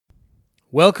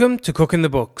Welcome to Cooking the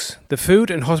Books, the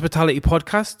food and hospitality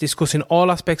podcast discussing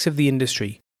all aspects of the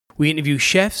industry. We interview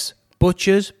chefs,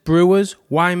 butchers, brewers,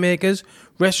 winemakers,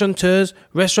 restaurateurs,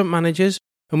 restaurant managers,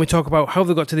 and we talk about how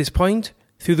they got to this point,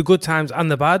 through the good times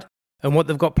and the bad, and what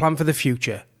they've got planned for the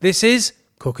future. This is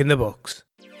Cooking the Books.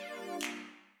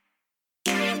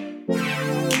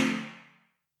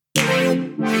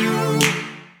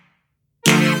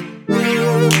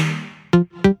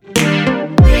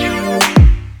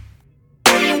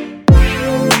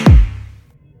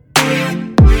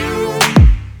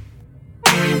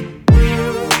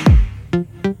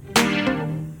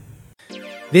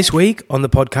 This week on the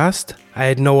podcast, I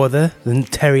had no other than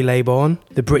Terry Leybourne,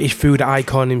 the British food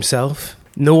icon himself.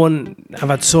 I've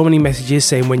had so many messages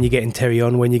saying when you're getting Terry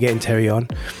on.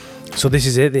 So this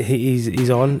is it, he's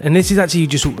on. And this is actually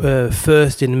just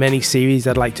first in many series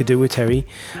I'd like to do with Terry.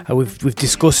 We've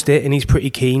discussed it and he's pretty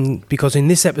keen because in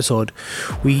this episode,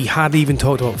 we hardly even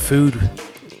talked about food.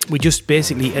 We're just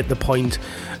basically at the point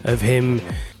of him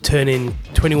turning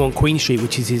 21 Queen Street,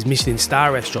 which is his Michelin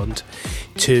star restaurant,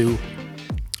 to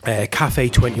Cafe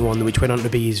 21, which went on to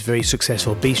be his very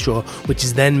successful bistro, which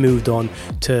has then moved on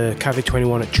to Cafe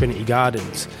 21 at Trinity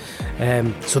Gardens.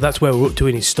 So that's where we're up to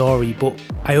in his story. But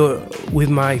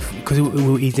because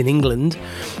he's in England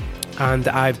and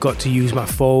I've got to use my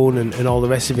phone and all the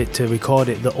rest of it to record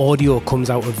it, the audio comes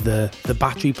out of the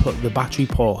battery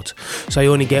port. So I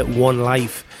only get one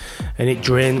life. And it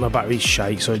drains, my battery's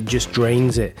shite, so it just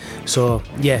drains it. So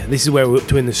yeah, this is where we're up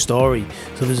to in the story.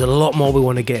 So there's a lot more we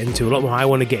want to get into, a lot more I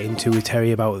want to get into with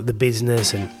Terry about the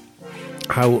business and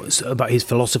about his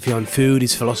philosophy on food,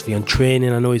 his philosophy on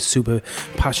training. I know he's super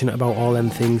passionate about all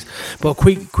them things. But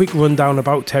a quick rundown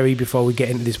about Terry before we get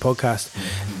into this podcast.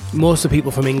 Most of the people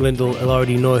from England will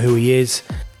already know who he is.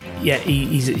 Yeah,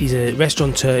 he's a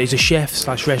restaurateur, he's a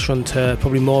chef/restaurateur,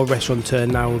 probably more restaurateur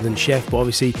now than chef, but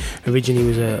obviously originally he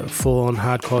was a full-on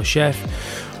hardcore chef.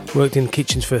 Worked in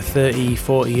kitchens for 30,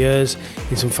 40 years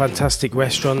in some fantastic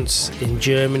restaurants in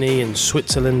Germany and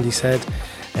Switzerland, he said,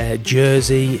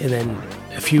 Jersey, and then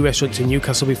a few restaurants in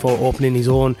Newcastle before opening his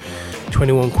own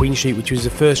 21 Queen Street, which was the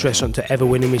first restaurant to ever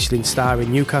win a Michelin star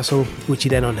in Newcastle, which he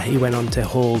went on to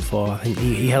hold for, I think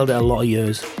he held it a lot of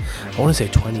years. I want to say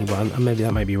 20, but maybe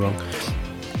that might be wrong.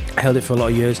 Held it for a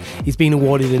lot of years. He's been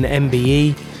awarded an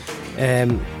MBE.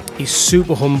 He's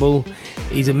super humble.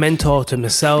 He's a mentor to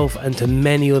myself and to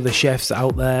many other chefs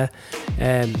out there.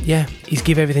 He's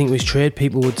give everything to his trade,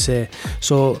 people would say.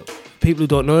 So people who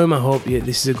don't know him, I hope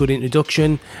this is a good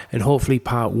introduction and hopefully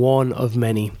part one of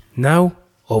many. Now,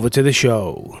 over to the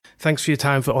show. Thanks for your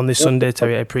time on this Sunday,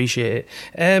 Terry. I appreciate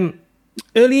it.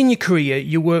 Early in your career,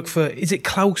 you work for, is it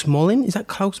Klaus Mollin? Is that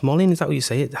Klaus Mollin? Is that what you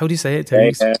say it? How do you say it,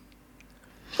 Terry?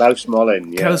 Klaus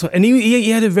Mollin, yeah. And he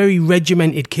had a very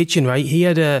regimented kitchen, right? He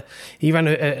ran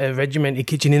a regimented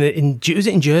kitchen was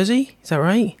it in Jersey? Is that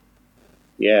right?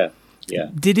 Yeah.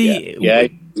 Did he? Yeah.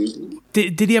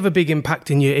 Did he have a big impact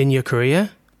in your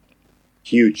career?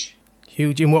 Huge.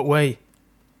 In what way?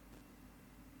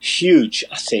 Huge,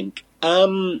 I think.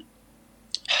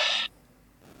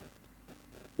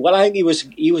 Well, I think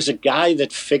he was a guy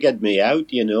that figured me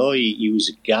out. You know, he was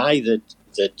a guy that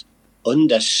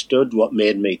understood what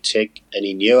made me tick, and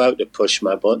he knew how to push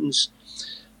my buttons.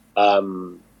 I've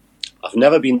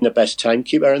never been the best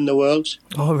timekeeper in the world.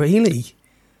 Oh, really?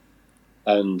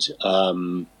 And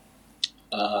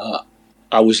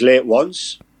I was late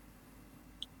once,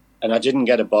 and I didn't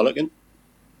get a bollocking,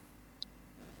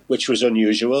 which was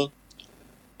unusual.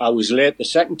 I was late the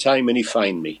second time, and he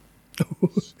fined me.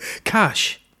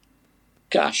 Cash.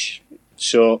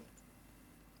 So,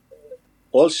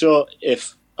 also,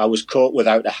 if I was caught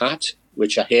without a hat,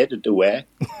 which I hated to wear,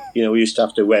 we used to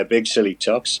have to wear big silly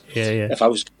toques. Yeah. If I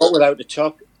was caught without a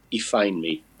toque, he fined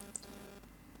me.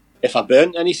 If I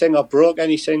burnt anything or broke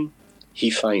anything, he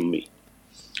fined me.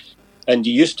 And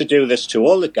he used to do this to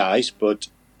all the guys, but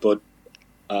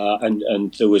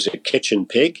there was a kitchen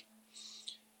pig,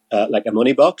 like a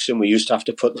money box, and we used to have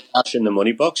to put the cash in the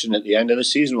money box, and at the end of the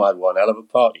season we had one hell of a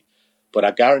party. But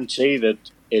I guarantee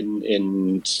that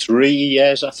in 3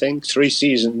 years, I think, 3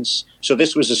 seasons, so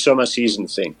this was a summer season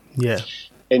thing. Yeah.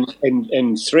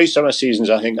 In 3 summer seasons,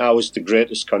 I think I was the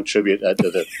greatest contributor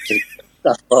to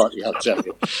that party, I'll tell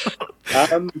you.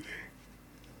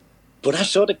 But I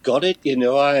sort of got it,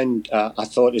 and I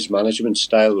thought his management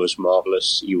style was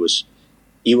marvellous. He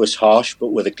was harsh,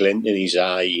 but with a glint in his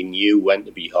eye. He knew when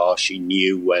to be harsh. He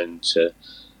knew when to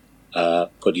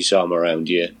put his arm around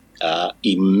you.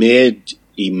 He made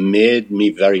me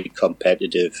very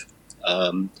competitive.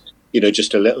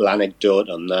 Just a little anecdote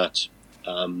on that.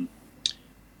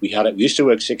 We used to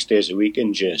work 6 days a week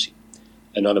in Jersey,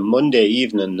 And on a Monday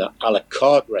evening, the a la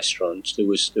carte restaurant, there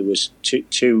was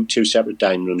two separate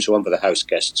dining rooms, one for the house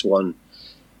guests, one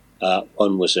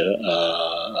was an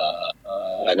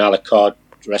a la carte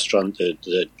restaurant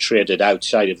that traded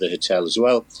outside of the hotel as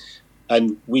well.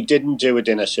 And we didn't do a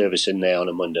dinner service in there on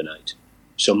a Monday night.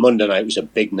 So Monday night was a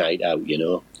big night out, you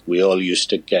know. We all used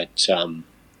to get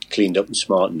cleaned up and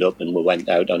smartened up, and we went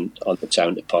out on the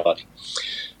town to party.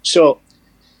 So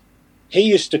he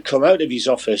used to come out of his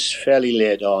office fairly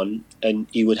late on, and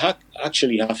he would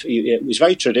it was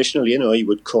very traditional, you know, he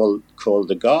would call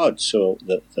the guard. So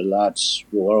the lads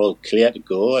were all clear to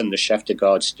go, and the chef de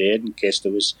garde stayed in case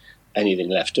there was anything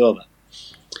left over.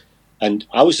 And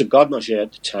I was the garde manger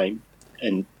at the time,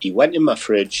 and he went in my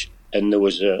fridge, and there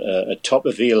was a top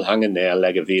of veal hanging there, a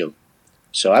leg of veal.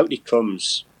 So out he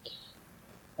comes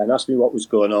and asked me what was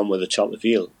going on with the top of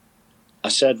veal. I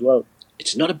said, well,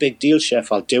 it's not a big deal,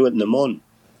 chef. I'll do it in the morning.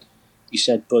 He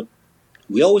said, but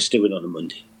we always do it on a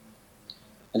Monday.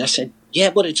 And I said, yeah,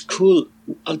 but it's cool.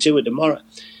 I'll do it tomorrow.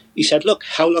 He said, look,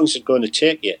 how long's it going to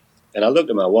take you? And I looked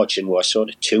at my watch and we're sort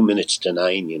of 2 minutes to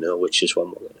 9, you know, which is when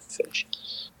we're going to finish.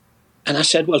 And I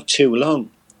said, well, too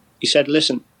long. He said,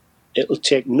 listen, it'll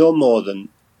take no more than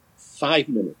 5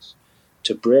 minutes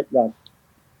to break that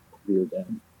veal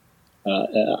down.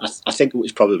 I think it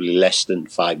was probably less than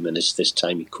 5 minutes this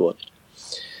time he quoted.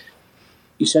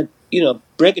 He said, you know,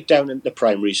 break it down into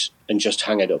primaries and just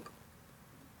hang it up.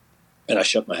 And I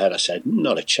shook my head. I said,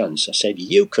 not a chance. I said,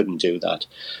 you couldn't do that.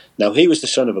 Now, he was the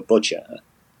son of a butcher.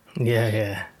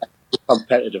 Yeah. A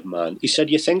competitive man. He said,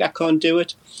 you think I can't do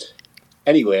it?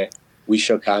 Anyway, we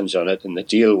shook hands on it, and the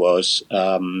deal was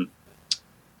a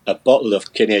bottle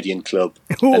of Canadian Club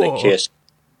and a case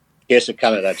of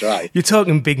Canada Dry. You're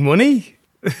talking big money.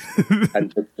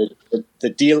 And the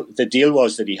deal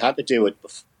was that he had to do it.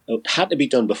 It had to be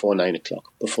done before 9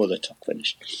 o'clock, before the talk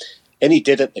finished. And he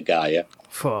did it, the guy. Yeah?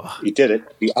 He did it.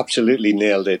 He absolutely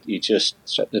nailed it. He just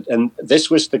and this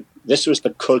was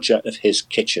the culture of his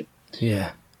kitchen.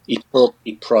 Yeah. He poked,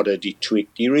 he prodded, he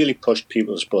tweaked. He really pushed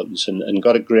people's buttons and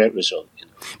got a great result. You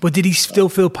know? But did he still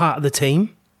feel part of the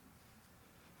team?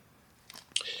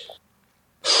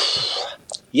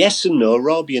 Yes and no,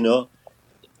 Rob. You know,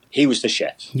 he was the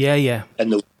chef. Yeah.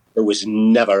 And there was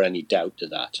never any doubt to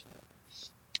that.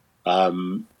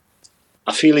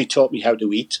 I feel he taught me how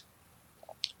to eat.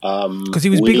 Because he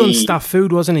was big on staff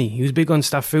food, wasn't he? He was big on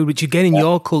staff food, which again in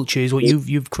your culture is what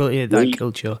you've created that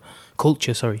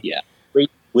culture. Sorry. Yeah,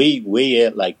 we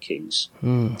ate like kings.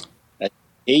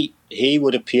 He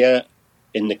would appear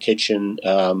in the kitchen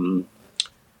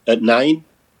at 9,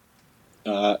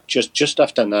 just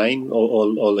after 9.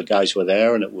 All the guys were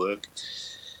there and at work,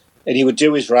 and he would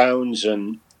do his rounds,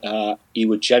 and he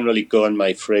would generally go in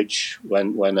my fridge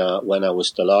when I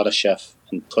was the larder chef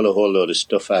and pull a whole load of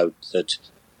stuff out that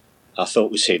I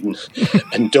thought was hidden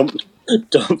and dump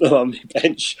them on my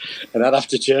bench, and I'd have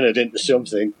to turn it into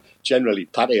something, generally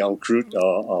pâté en croûte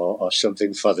or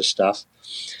something for the staff.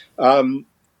 And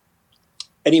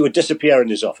he would disappear in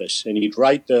his office, and he'd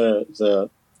write the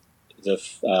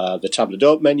table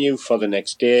d'hôte menu for the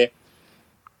next day,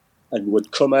 and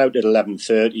would come out at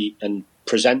 11:30 and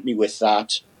present me with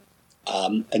that.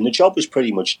 And the job was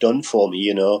pretty much done for me,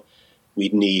 you know.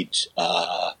 We'd need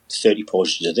 30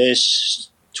 portions of this,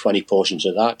 20 portions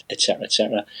of that, etc.,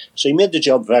 etc. So he made the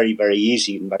job very, very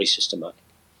easy and very systematic.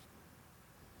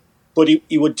 But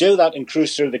he would do that and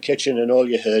cruise through the kitchen, and all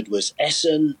you heard was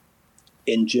Essen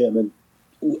in German,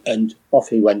 and off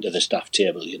he went to the staff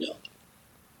table, you know.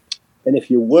 And if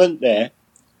you weren't there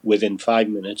within 5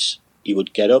 minutes, he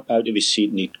would get up out of his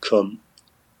seat and he'd come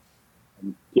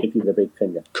and give you the big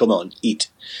finger. Come on, eat.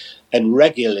 And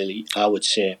regularly I would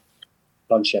say,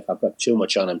 "Don chef, I've got too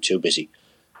much on, I'm too busy."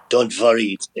 "Don't worry,"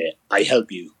 he'd say, "I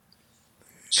help you."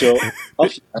 So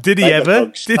Did he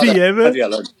ever?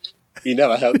 He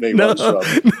never helped me once, Rob.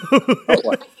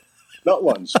 Not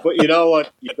once. But you know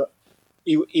what?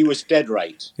 He was dead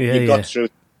right. You got through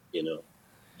it, you know.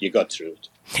 You got through it.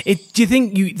 Do you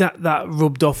think that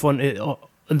rubbed off on it, on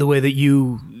the way that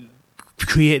you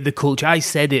create the culture? I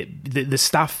said it, the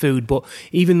staff food, but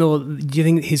even though, do you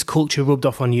think his culture rubbed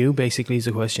off on you, basically, is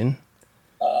the question?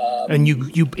 And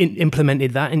you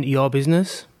implemented that into your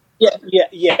business?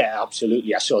 Yeah,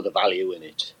 absolutely. I saw the value in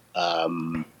it.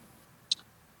 And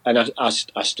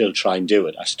I still try and do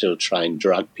it. I still try and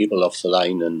drag people off the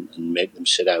line and make them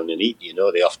sit down and eat. You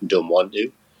know, they often don't want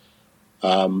to.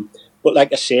 But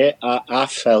like I say, I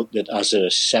felt that as a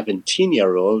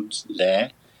 17-year-old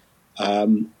there,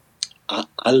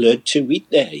 I learned to eat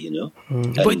there, you know.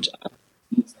 And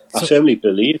I firmly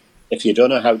believe if you don't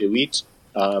know how to eat,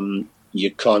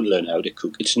 you can't learn how to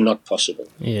cook. It's not possible.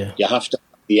 Yeah. You have to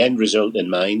have the end result in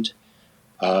mind,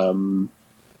 and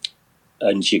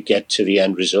you get to the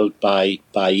end result by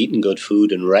eating good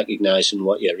food and recognising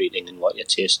what you're eating and what you're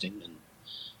tasting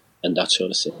and that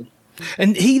sort of thing.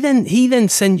 And he then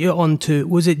sent you on to,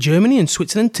 was it Germany and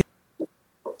Switzerland?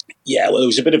 Yeah, well, it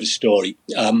was a bit of a story.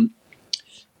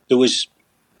 There was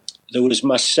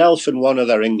myself and one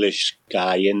other English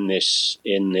guy in this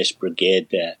brigade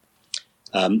there,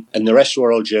 and the rest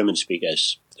were all German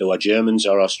speakers. There were Germans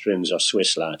or Austrians or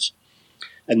Swiss lads,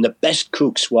 and the best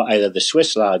cooks were either the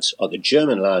Swiss lads or the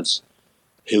German lads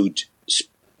who'd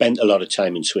spent a lot of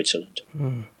time in Switzerland.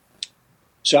 Mm.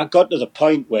 So I got to the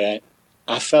point where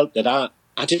I felt that I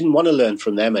didn't want to learn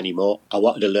from them anymore. I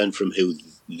wanted to learn from who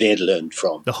they'd learned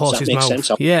from. The horse's mouth.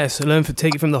 Sense? Yes,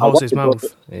 take it from the horse's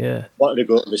mouth. I wanted to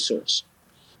go to the source.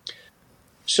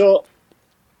 So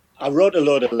I wrote a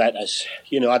load of letters.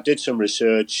 I did some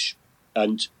research,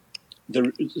 and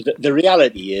the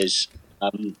reality is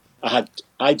I had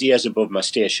ideas above my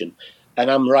station,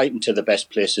 and I'm writing to the best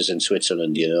places in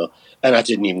Switzerland, and I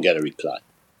didn't even get a reply.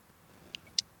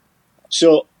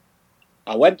 So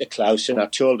I went to Klaus and I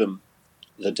told him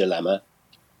the dilemma,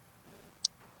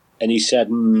 and he said,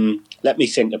 let me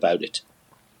think about it.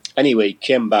 Anyway, he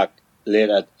came back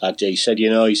later that day. He said,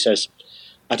 he says,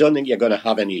 I don't think you're going to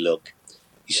have any luck.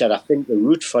 He said, I think the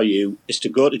route for you is to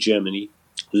go to Germany,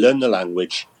 learn the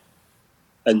language,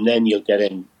 and then you'll get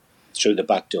in through the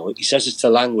back door. He says it's the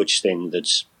language thing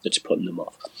that's putting them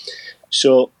off.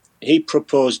 So he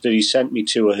proposed that he sent me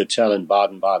to a hotel in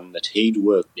Baden-Baden that he'd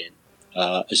worked in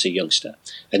as a youngster.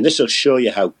 And this will show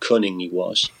you how cunning he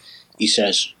was. He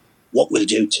says, what we'll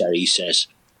do, Terry, he says,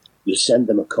 we'll send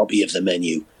them a copy of the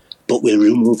menu, but we'll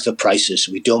remove the prices.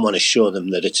 We don't want to show them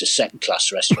that it's a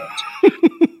second-class restaurant.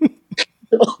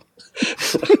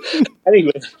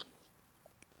 Anyway,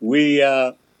 we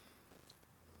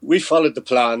followed the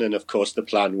plan, and of course the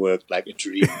plan worked like a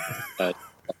dream.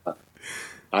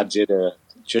 I did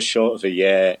just short of a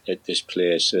year at this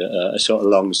place, a sort of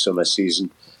long summer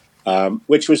season,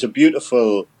 which was a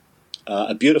beautiful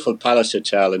palace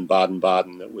hotel in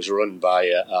Baden-Baden that was run by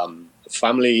a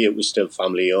family. It was still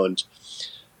family owned.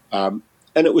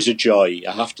 And it was a joy,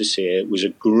 I have to say. It was a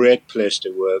great place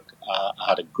to work. I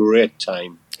had a great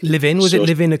time. Live-in? Was it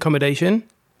live-in accommodation?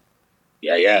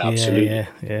 Yeah, absolutely.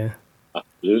 Yeah.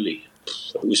 Absolutely.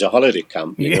 It was a holiday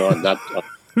camp, in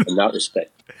that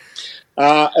respect.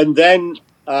 And then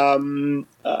I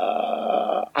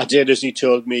did as he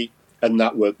told me, and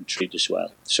that worked a treat as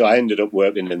well. So I ended up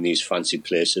working in these fancy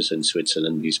places in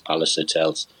Switzerland, these palace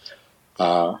hotels.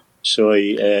 So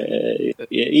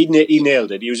he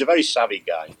nailed it. He was a very savvy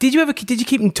guy. Did you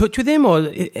keep in touch with him, or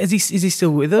is he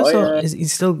still with us, or is he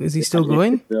still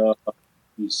going? No,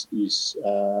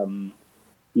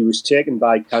 he was taken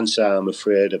by cancer, I'm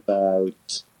afraid,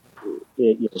 about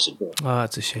 8 years ago. Oh,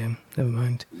 that's a shame. Never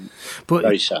mind. But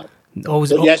very sad.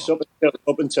 Yes,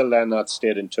 up until then, I'd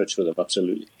stayed in touch with him.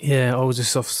 Absolutely. Yeah, always a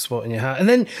soft spot in your heart. And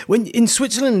then when in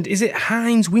Switzerland, is it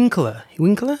Heinz Winkler?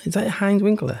 Winkler? Is that Heinz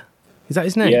Winkler? Is that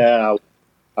his name? Yeah,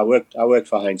 I worked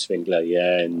for Heinz Winkler.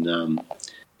 Yeah, in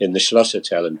the Schloss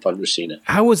Hotel in Pontresina.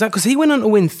 How was that? Because he went on to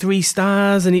win 3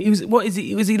 stars, and he was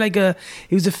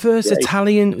the first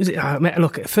Italian? Was it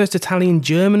first Italian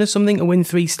German or something to win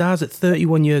 3 stars at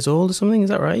 31 years old or something? Is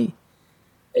that right?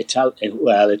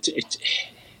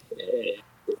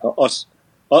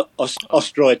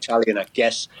 Austro-Italian, I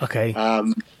guess. Okay.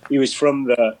 He was from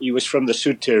the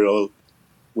Südtirol,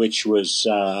 which was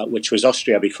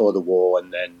Austria before the war,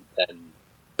 and then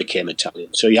became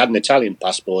Italian. So he had an Italian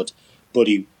passport, but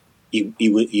he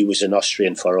was an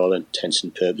Austrian for all intents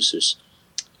and purposes.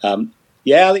 I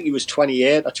think he was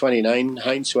 28 or 29,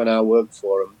 Heinz, when I worked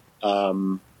for him.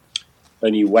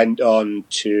 And he went on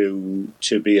to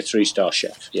be a 3-star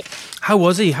chef. Yeah. How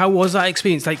was he? How was that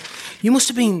experience? Like, you must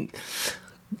have been,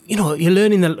 you're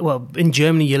learning in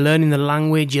Germany, you're learning the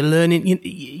language, you're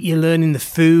learning the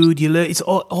food, it's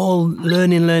all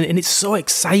learning, and it's so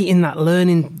exciting, that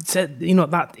learning,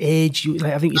 that age,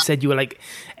 I think you said you were like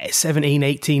 17,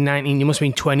 18, 19, you must have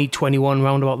been 20, 21,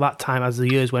 round about that time as the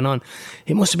years went on.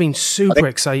 It must have been super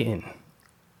exciting.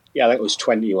 Yeah, I think it was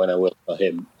 20 when I worked for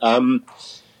him.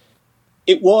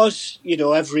 It was,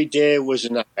 every day was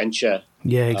an adventure.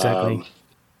 Yeah, exactly.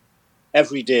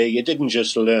 Every day you didn't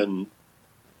just learn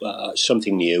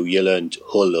something new; you learned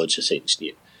whole loads of things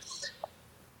new.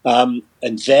 And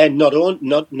then not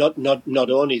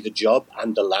only the job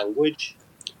and the language,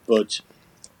 but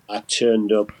I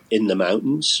turned up in the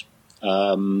mountains.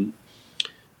 And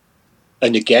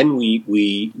again,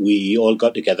 we all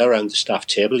got together around the staff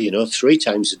table. 3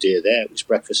 times a day there. It was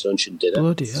breakfast, lunch, and dinner.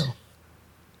 Bloody hell.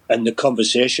 And the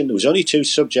conversation, there was only two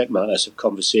subject matters of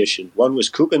conversation. One was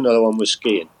cooking, the other one was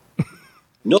skiing.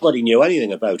 Nobody knew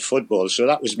anything about football, so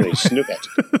that was me, snookered.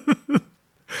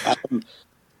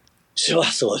 So I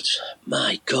thought,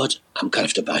 my God, I'm going to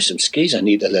have to buy some skis. I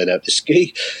need to learn how to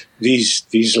ski.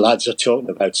 These lads are talking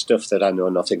about stuff that I know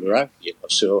nothing about. You know?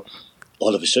 So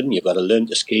all of a sudden, you've got to learn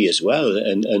to ski as well.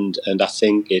 And I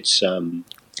think it's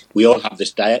we all have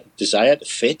this desire to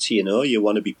fit. You know, you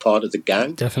want to be part of the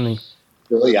gang. Definitely.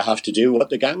 So you have to do what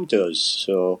the gang does.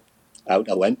 So out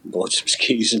I went and bought some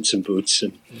skis and some boots,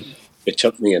 and it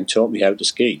took me and taught me how to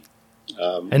ski.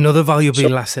 Another valuable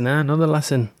lesson, eh? Another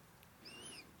lesson.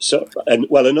 So,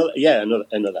 another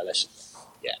lesson.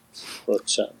 Yeah,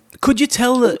 but could you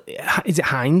tell that? Is it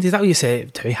Hines? Is that what you say?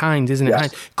 Terry Hines, isn't it? Yes.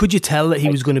 Hines? Could you tell that he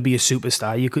was going to be a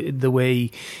superstar? You could, the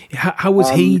way, how was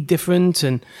he different,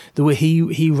 and the way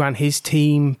he ran his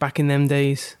team back in them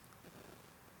days?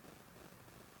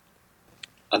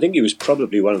 I think he was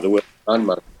probably one of the worst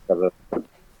managers ever.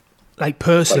 Like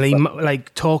personally,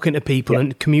 like talking to people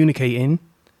and communicating.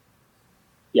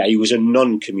 Yeah, he was a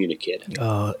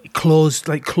non-communicator.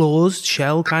 Closed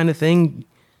shell kind of thing.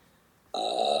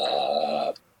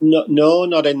 No,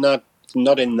 not in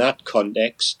that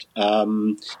context.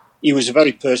 He was a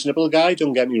very personable guy.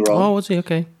 Don't get me wrong. Oh, was he?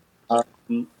 Okay.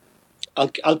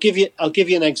 I'll give you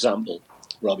an example,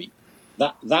 Robbie.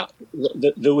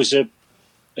 There was a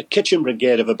kitchen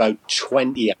brigade of about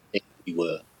 20. I think we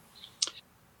were.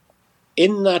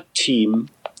 In that team,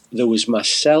 there was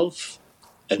myself,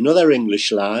 another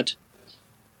English lad,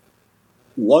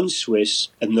 one Swiss,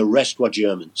 and the rest were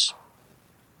Germans.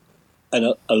 And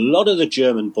a lot of the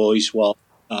German boys were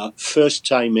first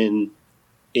time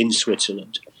in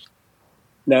Switzerland.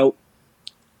 Now,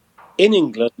 in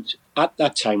England, at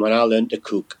that time when I learned to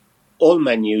cook, all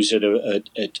menus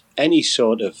at any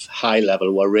sort of high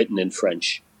level were written in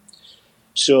French.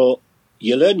 So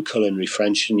you learn culinary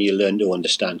French and you learn to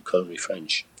understand culinary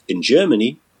French. In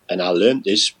Germany, and I learned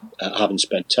this, having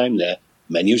spent time there,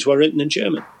 menus were written in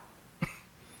German.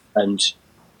 And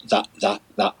that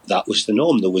was the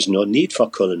norm. There was no need for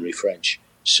culinary French.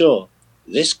 So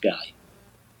this guy,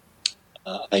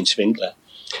 Heinz Winkler,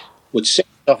 would sit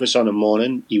in his office on a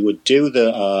morning. He would do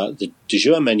the du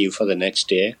jour menu for the next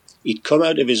day. He'd come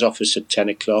out of his office at 10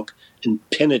 o'clock and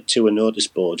pin it to a notice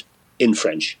board in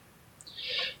French.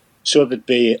 So there'd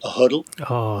be a huddle.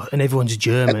 Oh, and everyone's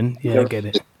German. Yeah, I get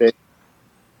it.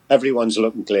 Everyone's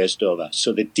looking glazed over.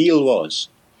 So the deal was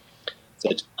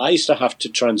that I used to have to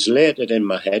translate it in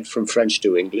my head from French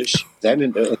to English, then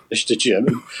into English to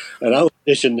German, and I was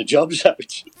dishing the jobs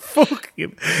out. Fuck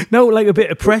him. No, like a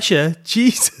bit of pressure.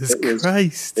 Jesus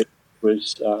Christ.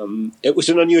 It was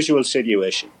an unusual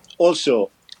situation.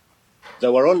 Also,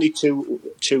 there were only two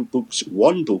books,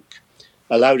 one book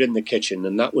allowed in the kitchen,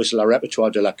 and that was La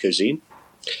Répertoire de la Cuisine,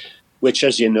 which,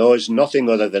 as you know, is nothing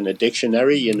other than a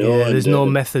dictionary, you know. Yeah, there's no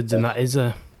methods in that, is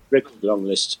there? Long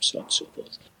list of so on and so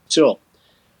forth. So,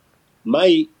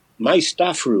 my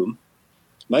staff room,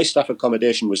 my staff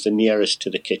accommodation was the nearest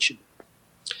to the kitchen.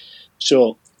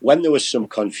 So, when there was some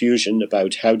confusion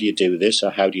about how do you do this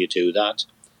or how do you do that,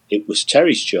 it was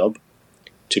Terry's job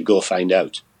to go find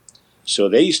out. So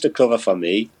they used to cover for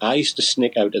me. I used to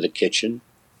sneak out of the kitchen,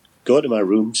 go to my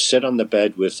room, sit on the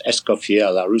bed with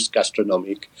Escoffier, La Russe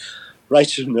Gastronomique, write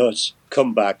some notes,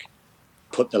 come back,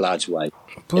 put the lads away.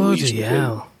 Bloody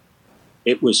hell.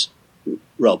 It was,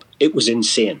 Rob, it was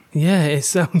insane. Yeah, it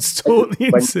sounds totally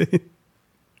insane.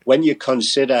 When you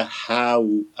consider how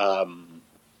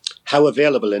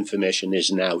available information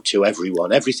is now to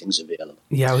everyone, everything's available.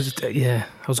 Yeah, I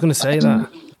was going to say that.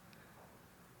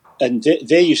 And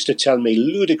they used to tell me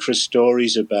ludicrous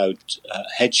stories about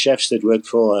head chefs that worked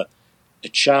for a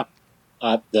chap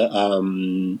at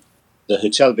the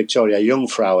Hotel Victoria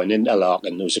Jungfrau in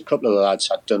Interlaken. There was a couple of lads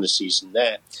had done a season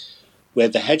there, where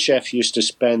the head chef used to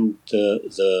spend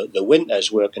the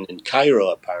winters working in Cairo,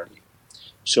 apparently.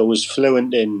 So was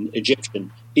fluent in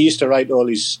Egyptian. He used to write all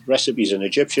his recipes in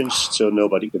Egyptian so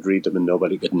nobody could read them and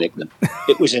nobody could nick them.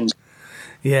 It was insane.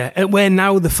 Yeah, and where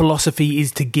now the philosophy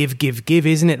is to give,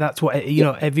 isn't it? That's what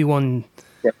know. Everyone.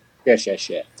 Yeah. Yes.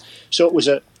 So it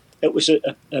was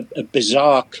a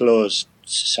bizarre, closed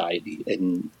society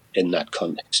in that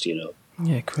context, you know.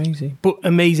 Yeah, crazy, but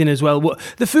amazing as well. What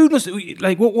the food must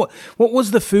like? What was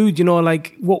the food? You know,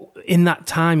 like what in that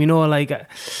time? You know, like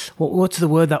what's the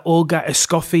word that all got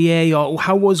Escoffier or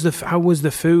how was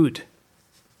the food?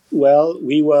 Well,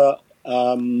 we were.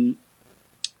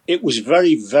 It was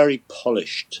very, very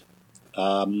polished.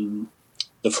 The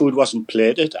food wasn't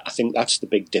plated. I think that's the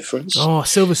big difference. Oh,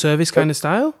 silver service kind of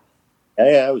style?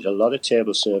 Yeah, it was a lot of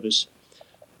table service.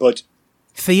 But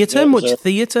Theatre? Much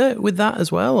theatre with that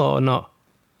as well, or not?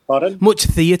 Pardon? Much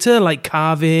theatre, like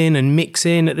carving and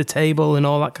mixing at the table and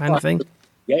all that kind of thing?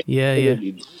 Yeah.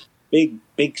 Big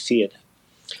theatre.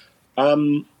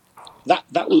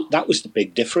 That was the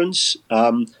big difference.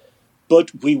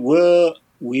 But we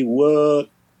were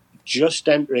just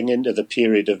entering into the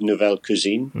period of Nouvelle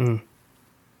Cuisine.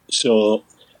 So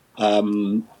a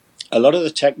lot of the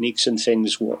techniques and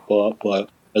things were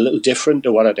a little different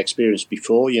to what I'd experienced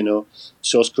before.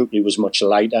 Sauce cookery was much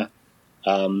lighter.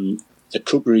 The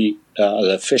cookery,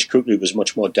 the fish cookery was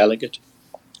much more delicate.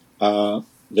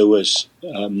 There was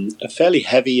a fairly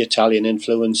heavy Italian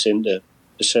influence into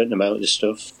a certain amount of the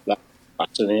stuff. That's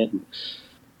fascinating.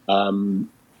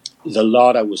 The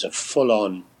larder was a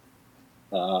full-on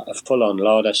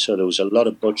larder, so there was a lot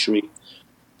of butchery.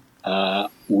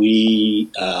 We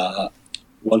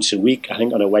once a week, I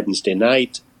think on a Wednesday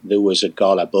night, there was a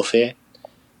gala buffet.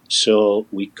 So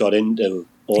we got into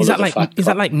all is that of the like fat is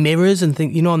that like mirrors and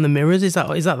things? On the mirrors, is that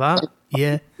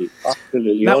Yeah,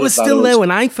 absolutely. That was still there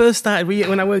when I first started.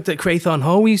 When I worked at Craythorne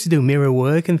Hall, we used to do mirror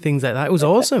work and things like that. It was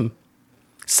awesome.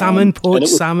 Salmon, poached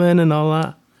salmon, and all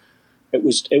that. It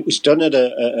was done at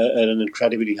an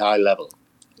incredibly high level,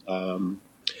 and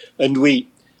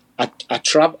I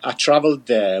travelled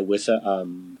there with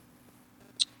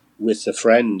a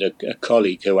friend, a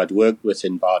colleague who I'd worked with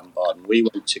in Baden-Baden. We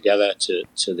went together to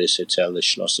this hotel, the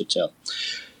Schloss Hotel.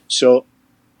 So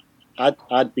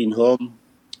I'd been home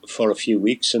for a few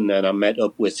weeks, and then I met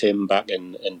up with him back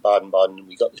in Baden-Baden, and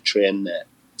we got the train there.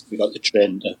 We got the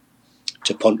train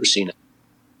to Pontresina.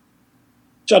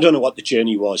 So I don't know what the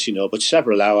journey was, but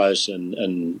several hours and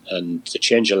the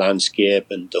change of landscape,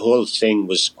 and the whole thing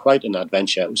was quite an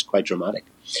adventure. It was quite dramatic.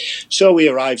 So we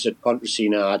arrived at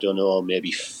Pontresina, I don't know,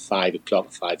 maybe 5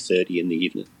 o'clock, 5:30 in the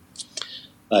evening.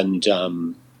 And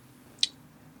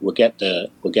we'll get the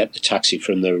taxi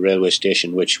from the railway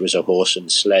station, which was a horse and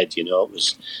sled, It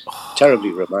was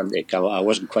terribly romantic. I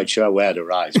wasn't quite sure where I'd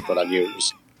arrived, but I knew it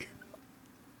was.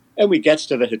 And we get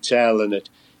to the hotel, and it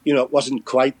wasn't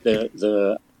quite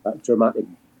the dramatic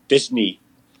Disney.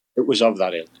 It was of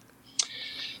that ilk.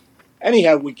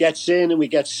 Anyhow, we get in and we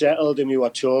get settled, and we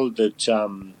were told that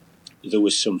there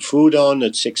was some food on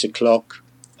at 6 o'clock.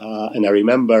 And I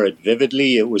remember it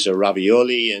vividly. It was a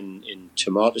ravioli in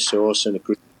tomato sauce and a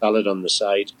Greek salad on the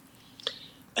side.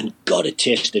 And God, it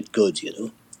tasted good,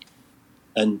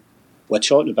 And we're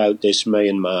talking about this, me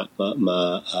and my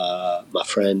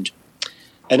friend.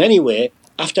 And anyway,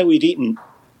 after we'd eaten, I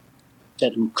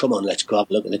said, come on, let's go have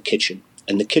a look at the kitchen.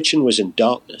 And the kitchen was in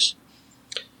darkness.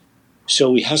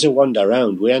 So we has a wander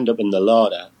around. We end up in the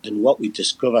larder, and what we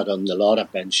discovered on the larder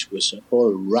bench was a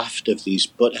whole raft of these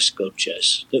butter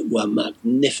sculptures that were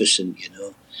magnificent,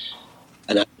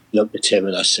 And I looked at him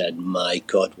and I said, my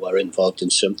God, we're involved in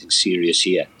something serious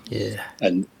here. Yeah.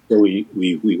 And so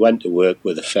we went to work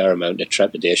with a fair amount of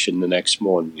trepidation the next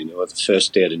morning. The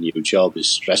first day of a new job is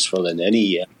stressful in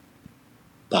any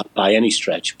by any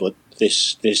stretch, but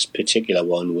this particular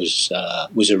one was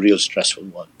a real stressful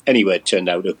one. Anyway, it turned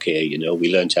out okay.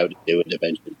 We learned how to do it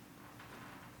eventually.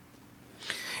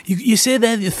 You say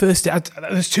there the first day.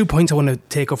 There's 2 points I want to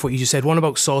take off what you just said. One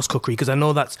about sauce cookery, because I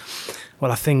know that's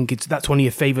one of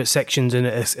your favourite sections, and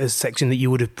a section that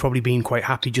you would have probably been quite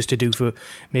happy just to do for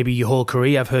maybe your whole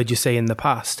career. I've heard you say in the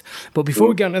past. But before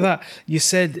we get into that, you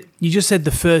just said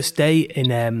the first day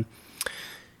in.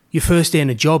 Your first day in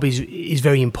a job is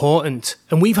very important.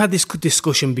 And we've had this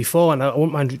discussion before, and I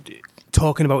won't mind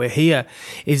talking about it here,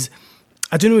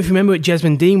 I don't know if you remember at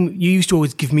Jesmond Dean, you used to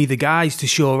always give me the guys to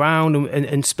show around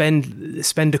and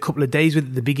spend a couple of days with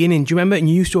at the beginning. Do you remember? And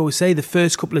you used to always say the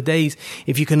first couple of days,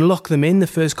 if you can lock them in the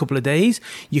first couple of days,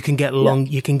 you can get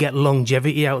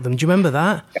longevity out of them. Do you remember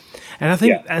that? Yeah. And I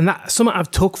think, and that's something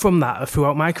I've took from that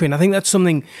throughout my career. And I think that's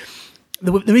something.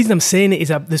 The reason I'm saying it is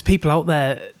that there's people out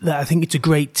there that I think it's a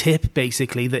great tip,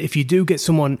 basically, that if you do get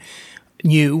someone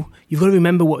new, you've got to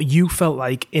remember what you felt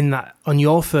like on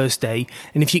your first day.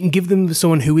 And if you can give them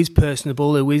someone who is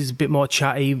personable, who is a bit more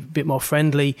chatty, a bit more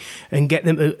friendly, and get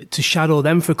them to shadow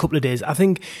them for a couple of days, I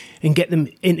think, and get them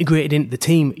integrated into the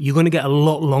team, you're going to get a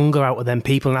lot longer out of them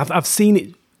people. And I've seen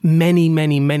it many,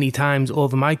 many, many times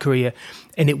over my career,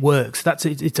 and it works.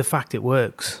 It's a fact, it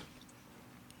works.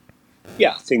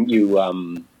 Yeah, I think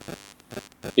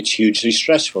it's hugely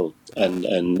stressful, and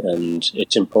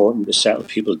it's important to settle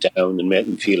people down and make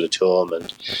them feel at home.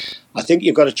 And I think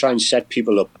you've got to try and set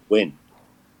people up to win.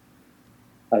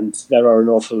 And there are an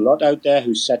awful lot out there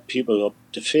who set people up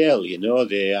to fail.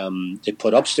 They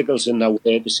put obstacles in their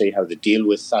way to see how they deal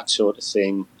with that sort of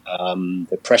thing.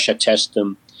 They pressure test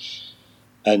them.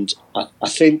 And I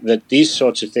think that these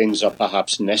sorts of things are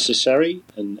perhaps necessary,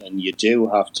 and you do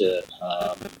have to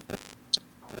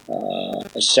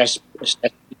assess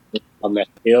on their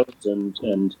skills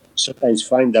and sometimes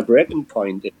find their breaking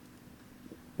point,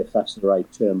 if that's the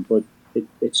right term. But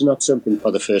it's not something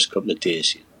for the first couple of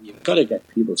days. You know? You've got to get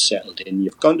people settled in.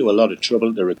 You've gone to a lot of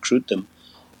trouble to recruit them.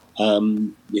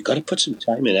 You've got to put some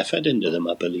time and effort into them,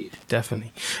 I believe.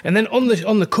 Definitely. And then on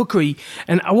the cookery,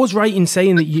 and I was right in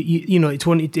saying that you know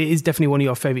it is definitely one of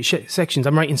your favourite sections.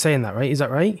 I'm right in saying that, right? Is that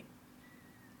right?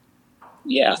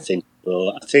 Yeah, I think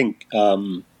so. I think.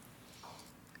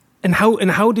 And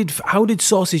how did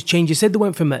sauces change? You said they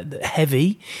went from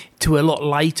heavy to a lot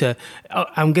lighter.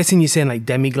 I'm guessing you're saying like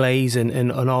demi-glaze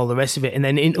and all the rest of it, and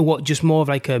then into what, just more of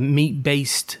like a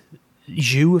meat-based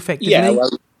jus, effectively? Yeah, well,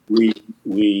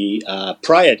 we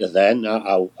prior to then,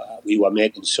 we were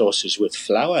making sauces with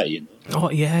flour, you know. Oh,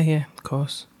 yeah, of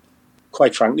course.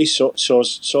 Quite frankly,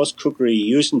 sauce cookery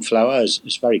using flour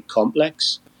is very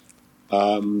complex.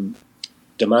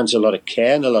 Demands a lot of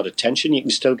care and a lot of attention. You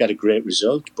can still get a great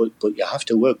result, but you have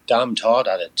to work damned hard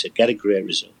at it to get a great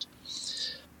result.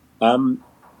 And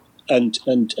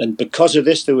because of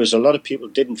this, there was a lot of people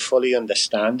didn't fully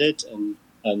understand it,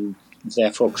 and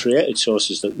therefore created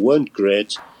sauces that weren't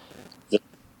great. The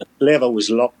flavour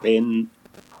was locked in.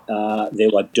 They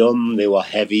were dumb. They were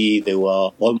heavy. They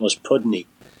were almost puddingy.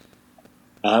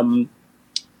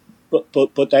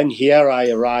 But then here I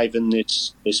arrive in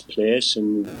this place,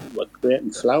 and we're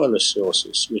creating flourless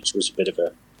sauces, which was a bit of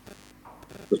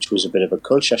a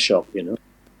culture shock, you know.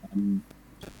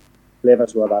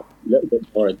 Flavors were that little bit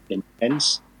more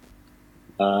intense.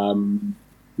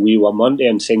 We were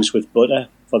Monday things with butter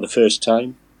for the first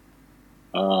time.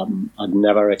 I'd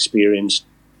never experienced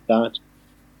that,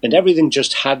 and everything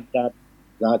just had that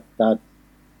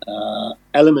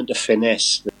element of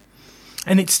finesse.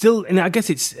 And it's still, and I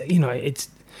guess it's, you know, it's,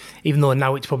 even though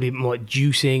now it's probably more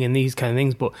juicing and these kind of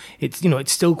things, but it's, you know,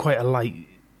 it's still quite a light,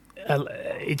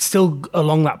 it's still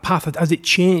along that path. Has it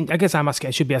changed? I guess I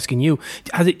should be asking you,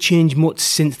 has it changed much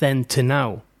since then to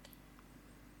now?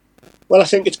 Well, I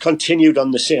think it's continued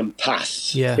on the same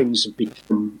path. Yeah. Things have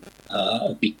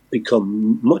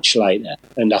become much lighter.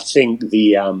 And I think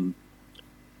the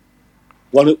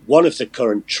one of the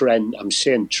current trend, I'm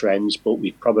saying trends, but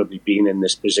we've probably been in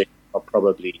this position for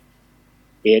probably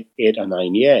 8 or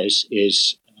 9 years,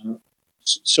 is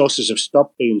sauces have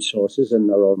stopped being sauces and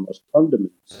they're almost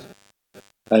condiments.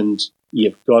 And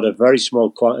you've got a very small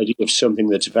quantity of something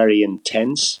that's very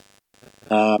intense,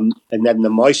 and then the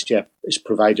moisture is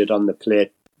provided on the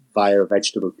plate via a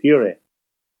vegetable puree.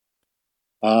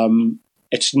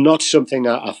 It's not something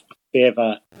I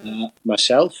favour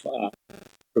myself. I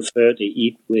prefer to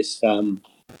eat with a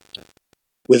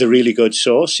really good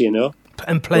sauce, you know.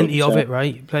 And plenty of it,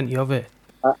 right? Plenty of it.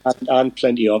 And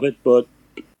plenty of it, but,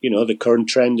 you know, the current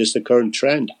trend is the current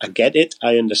trend. I get it.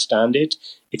 I understand it.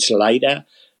 It's lighter,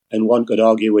 and one could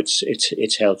argue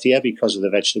it's healthier because of the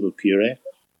vegetable puree.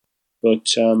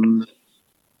 But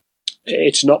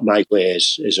it's not my way,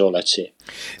 is all I'd say.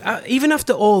 Even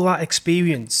after all that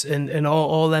experience and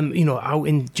all them, you know, out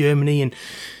in Germany and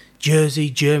Jersey,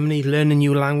 Germany, learn a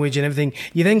new language and everything,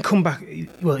 you then come back.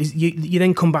 Well, you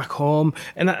then come back home,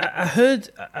 and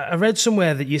I read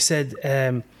somewhere that you said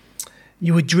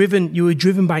you were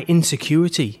driven by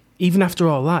insecurity even after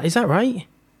all that. Is that right?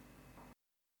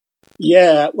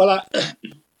 Yeah. Well,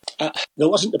 there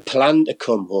wasn't a plan to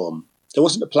come home. There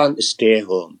wasn't a plan to stay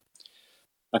home.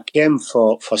 I came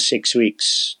for 6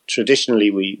 weeks. Traditionally,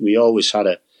 we always had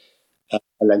a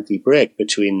lengthy break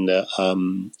between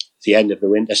the end of the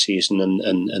winter season and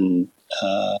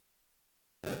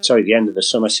the end of the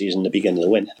summer season, the beginning of the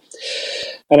winter.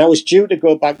 And I was due to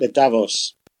go back to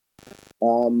Davos.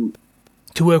 To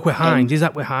work with Heinz. Is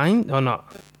that with Heinz or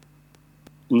not?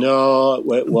 No.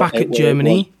 Back at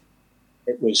Germany?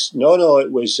 It was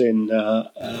in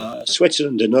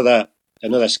Switzerland, another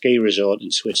ski resort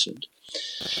in Switzerland.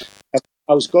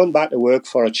 I was going back to work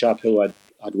for a chap who I'd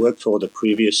worked for the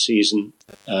previous season,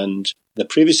 and the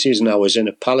previous season I was in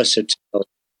a palace hotel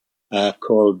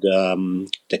called the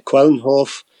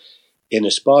Quellenhof in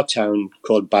a spa town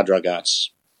called Bad Ragaz.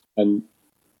 And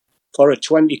for a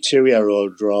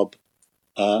 22-year-old Rob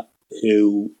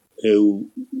who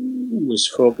was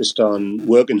focused on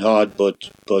working hard but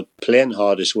playing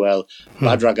hard as well,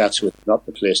 Bad Ragaz was not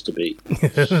the place to be.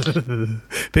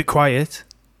 Bit quiet.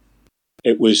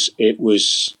 It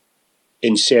was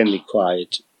insanely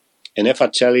quiet. And if I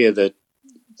tell you that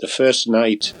the first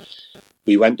night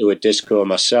we went to a disco,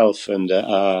 myself and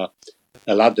a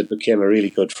lad that became a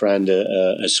really good friend,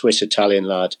 a Swiss-Italian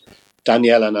lad,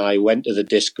 Danielle and I went to the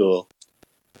disco,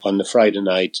 on the Friday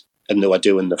night, and they were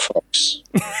doing the Fox.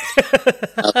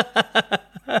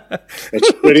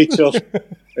 It's pretty tough.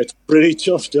 It's pretty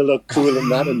tough to look cool in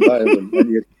that environment when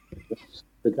you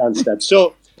dance that.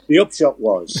 So the upshot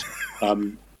was,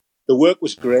 the work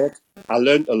was great. I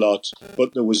learned a lot,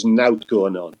 but there was nought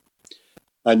going on.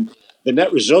 And the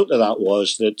net result of that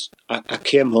was that I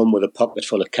came home with a pocket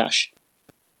full of cash,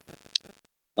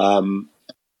 and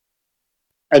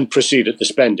proceeded to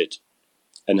spend it,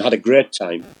 and had a great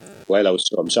time while I was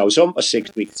home. So I was home for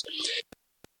 6 weeks.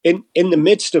 In the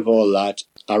midst of all that,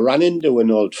 I ran into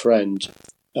an old friend,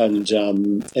 and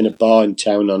in a bar in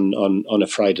town on a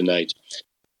Friday night.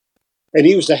 And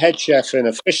he was the head chef in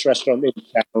a fish restaurant in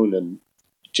town, and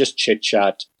just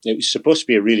chit-chat. It was supposed to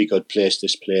be a really good place,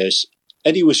 this place.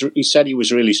 And he said he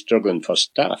was really struggling for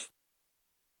staff.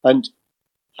 And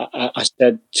I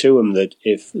said to him that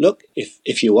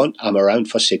if you want, I'm around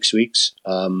for 6 weeks.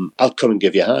 I'll come and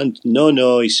give you a hand.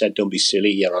 No, he said, don't be silly.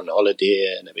 You're on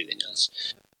holiday and everything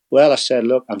else. Well, I said,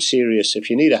 look, I'm serious. If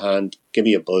you need a hand, give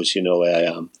me a buzz. You know where I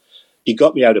am. He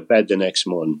got me out of bed the next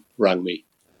morning, rang me.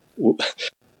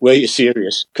 Were you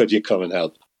serious? Could you come and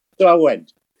help? So I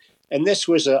went. And this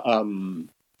was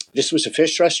a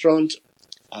fish restaurant.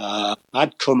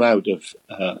 I'd come out of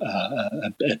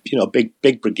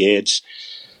big brigades.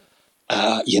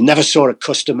 You never saw a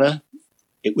customer.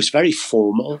 It was very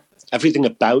formal. Everything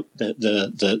about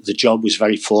the job was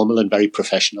very formal and very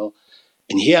professional.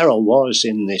 And here I was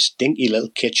in this dinky little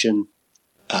kitchen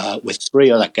with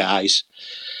 3 other guys.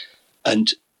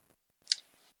 And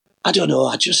I don't know,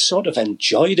 I just sort of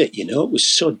enjoyed it, you know. It was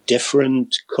so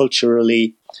different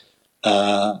culturally.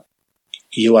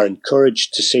 You are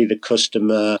encouraged to see the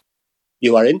customer.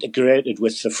 You are integrated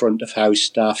with the front of house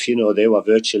staff. You know, they were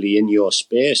virtually in your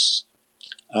space.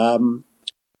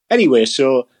 Anyway,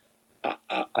 so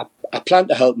I planned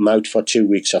to help them out for 2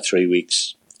 weeks or 3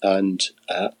 weeks. And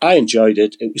I enjoyed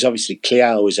it. It was obviously clear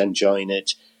I was enjoying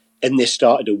it. And they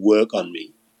started to work on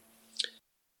me.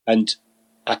 And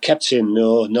I kept saying,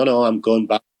 no, I'm going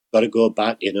back. I've got to go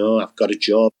back, you know, I've got a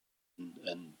job,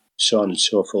 and so on and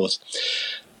so forth.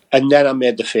 And then I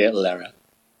made the fatal error.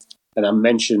 And I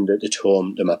mentioned it at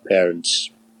home to my parents.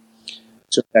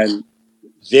 So then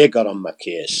they got on my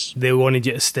case. They wanted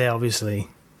you to stay, obviously.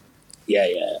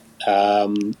 Yeah.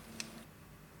 And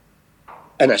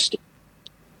I stayed.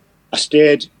 I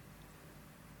stayed,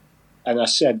 and I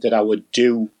said that I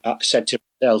said to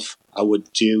myself, I would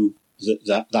do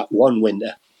that one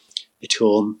winter at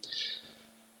home.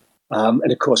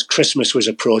 And of course, Christmas was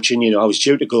approaching. You know, I was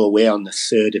due to go away on the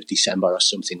 3rd of December or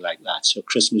something like that. So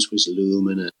Christmas was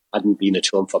looming, and I hadn't been at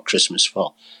home for Christmas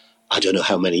for I don't know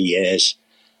how many years.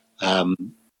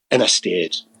 And I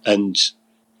stayed, and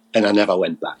I never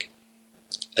went back.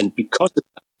 And because of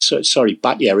that, sorry,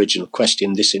 back to the original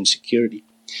question, this insecurity.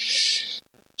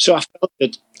 So I felt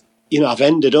that, you know, I've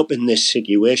ended up in this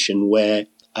situation where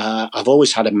I've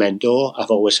always had a mentor.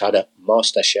 I've always had a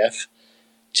master chef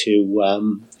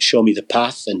to show me the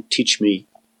path and teach me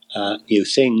new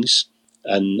things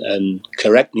and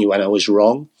correct me when I was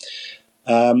wrong.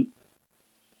 And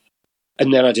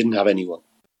then I didn't have anyone.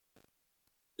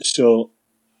 So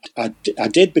I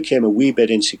did become a wee bit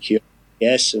insecure,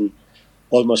 yes, and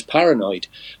almost paranoid.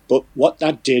 But what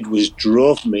that did was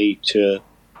drove me to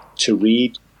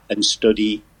read and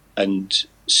study and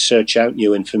search out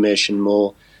new information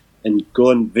more and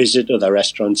go and visit other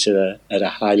restaurants at a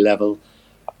high level,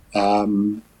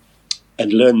 and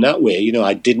learn that way. You know,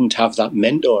 I didn't have that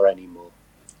mentor anymore.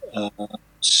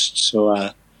 So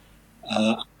I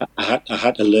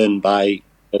had to learn by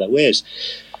other ways.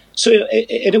 So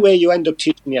in a way, you end up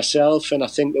teaching yourself, and I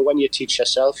think that when you teach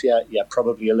yourself, you're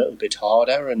probably a little bit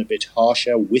harder and a bit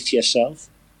harsher with yourself,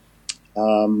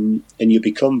 and you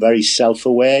become very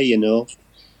self-aware. You know,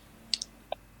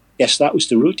 yes, that was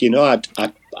the route. You know, I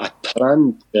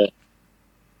planned to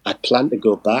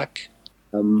go back.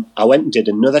 I went and did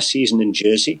another season in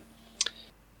Jersey,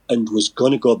 and was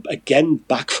going to go again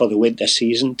back for the winter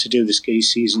season to do the ski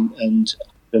season, and I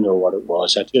don't know what it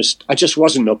was. I just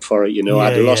wasn't up for it, you know.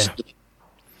 I'd lost,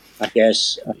 I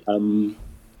guess.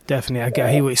 Definitely, I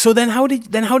get it. So then, how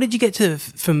did you get to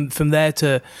from there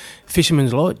to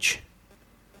Fisherman's Lodge?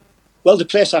 Well, the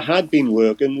place I had been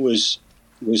working was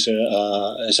as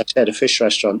I said, a fish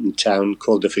restaurant in town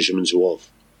called the Fisherman's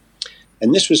Wharf,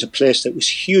 and this was a place that was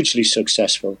hugely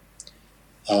successful.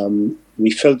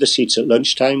 We filled the seats at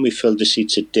lunchtime. We filled the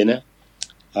seats at dinner.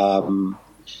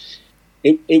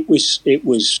 It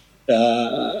was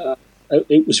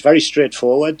very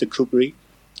straightforward, the cookery.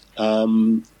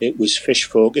 It was fish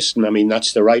focused, and I mean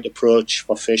that's the right approach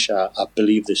for fish. I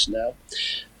believe this now,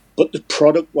 but the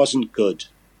product wasn't good.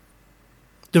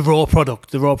 The raw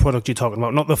product you're talking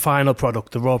about, not the final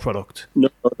product, the raw product. No,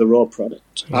 the raw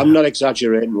product. Yeah. I'm not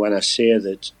exaggerating when I say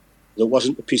that there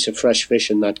wasn't a piece of fresh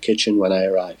fish in that kitchen when I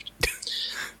arrived.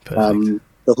 Perfect.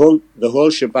 The whole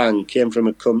shebang came from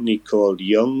a company called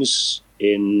Young's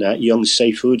Young's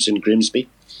Seafoods in Grimsby.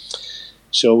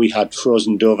 So we had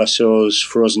frozen Dover soles,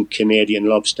 frozen Canadian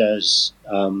lobsters,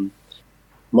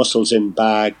 mussels in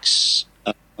bags.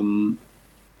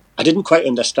 I didn't quite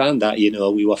understand that.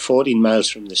 We were 14 miles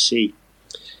from the sea,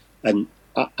 and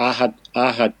I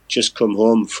had just come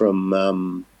home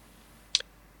from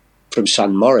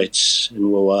St. Moritz, and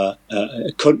we were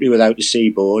a country without a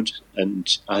seaboard,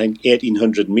 and I think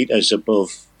 1,800 metres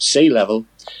above sea level,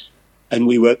 and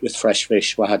we worked with fresh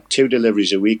fish. We had 2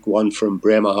 deliveries a week, one from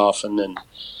Bremerhaven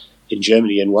in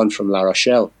Germany and one from La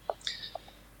Rochelle.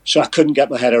 So I couldn't get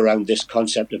my head around this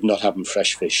concept of not having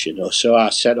fresh fish, So I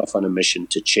set off on a mission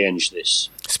to change this.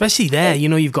 Especially there,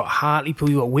 you've got Hartlepool,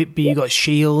 you've got Whitby, you've got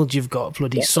Shield, you've got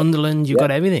bloody Sunderland, you've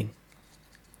got everything.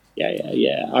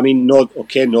 Yeah. I mean,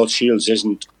 North Shields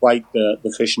isn't quite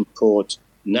the fishing port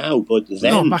now, but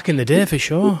then... No, back in the day, for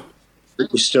sure.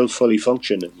 It was still fully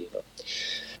functioning,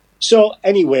 So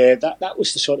anyway, that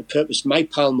was the sort of purpose. My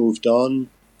pal moved on.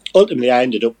 Ultimately, I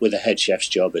ended up with a head chef's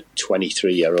job at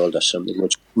 23-year-old or something,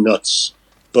 which was nuts,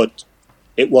 but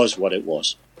it was what it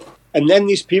was. And then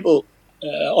these people,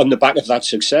 on the back of that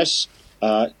success,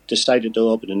 decided to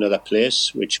open another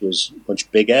place, which was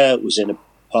much bigger. It was in a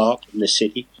park in the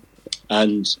city.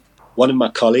 And one of my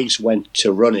colleagues went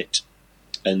to run it,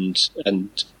 and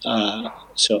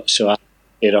so I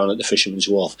stayed on at the Fisherman's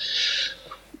Wharf.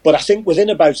 But I think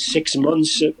within about 6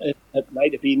 months, it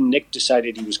might have been, Nick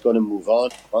decided he was going to move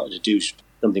on, wanted to do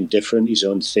something different, his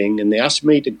own thing, and they asked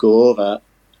me to go over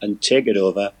and take it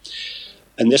over.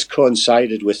 And this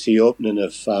coincided with the opening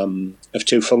of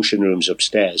 2 function rooms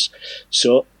upstairs.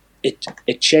 So it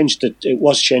changed. It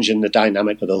was changing the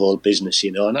dynamic of the whole business,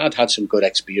 And I'd had some good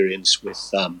experience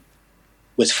with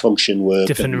function work,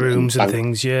 different rooms and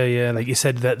things. Yeah. Like you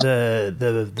said, that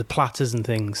the platters and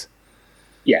things.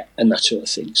 Yeah, and that sort of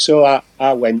thing. So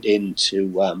I went in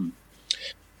to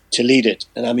lead it.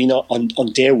 And I mean,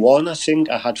 on day one, I think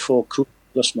I had 4 cooks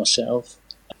plus myself.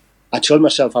 I told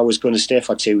myself I was going to stay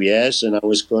for 2 years and I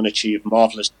was going to achieve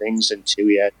marvellous things in 2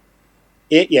 years.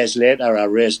 8 years later, I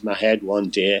raised my head one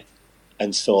day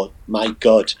and thought, my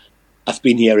God, I've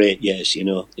been here 8 years,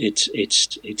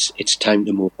 it's time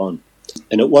to move on.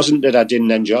 And it wasn't that I didn't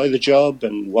enjoy the job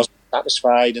and wasn't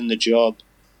satisfied in the job.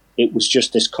 It was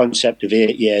just this concept of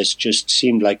 8 years just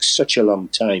seemed like such a long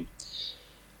time.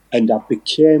 And I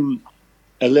became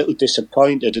a little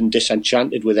disappointed and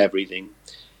disenchanted with everything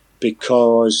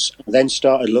because I then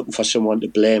started looking for someone to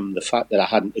blame the fact that I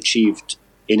hadn't achieved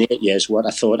in 8 years what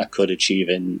I thought I could achieve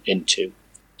in 2.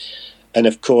 And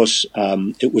of course,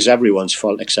 it was everyone's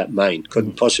fault except mine.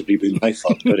 Couldn't possibly be my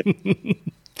fault, could it?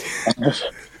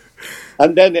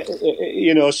 And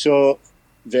then, so...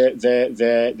 There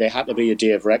had to be a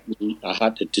day of reckoning. I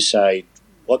had to decide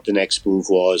what the next move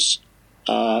was.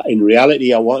 In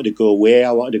reality, I wanted to go away.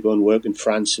 I wanted to go and work in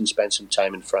France and spend some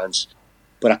time in France.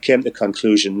 But I came to the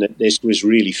conclusion that this was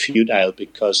really futile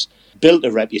because I built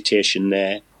a reputation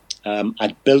there.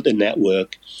 I'd built a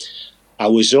network. I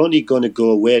was only going to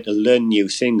go away to learn new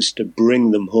things, to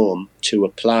bring them home, to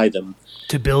apply them.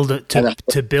 To build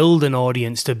to build an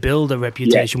audience, to build a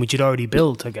reputation, which you'd already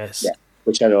built, I guess. Yeah.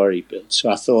 Which I'd already built.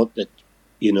 So I thought that,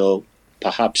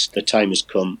 perhaps the time has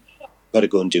come. I've got to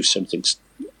go and do something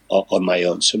on my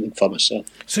own, something for myself.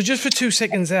 So just for 2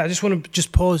 seconds there, I just want to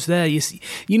just pause there. You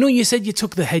said you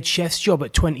took the head chef's job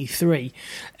at 23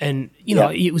 and,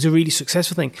 it was a really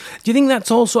successful thing. Do you think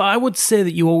that's also, I would say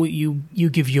that you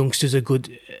give youngsters a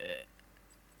good,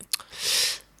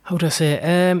 how would I say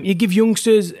it? You give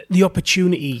youngsters the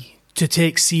opportunity to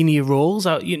take senior roles.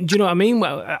 Do you know what I mean?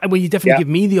 Well, you definitely give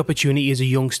me the opportunity as a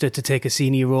youngster to take a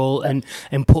senior role and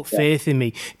put faith in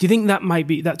me. Do you think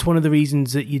that's one of the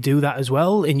reasons that you do that as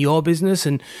well in your business,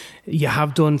 and you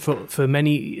have done for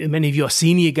many of your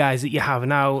senior guys that you have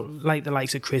now, like the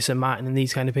likes of Chris and Martin and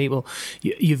these kind of people?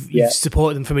 You've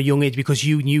supported them from a young age because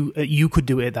you knew you could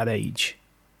do it at that age.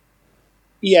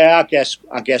 Yeah,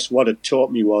 I guess what it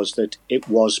taught me was that it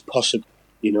was possible.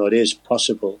 It is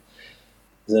possible.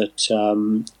 That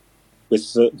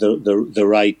with the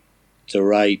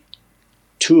right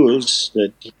tools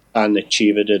that you can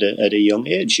achieve it at a young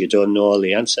age. You don't know all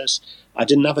the answers. I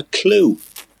didn't have a clue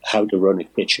how to run a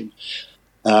kitchen,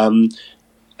 and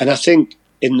I think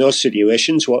in those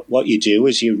situations, what you do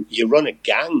is you run a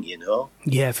gang.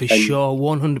 Yeah, for sure,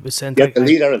 100%. You're the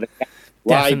leader of the gang.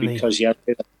 Why? Definitely. Because you're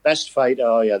the best fighter,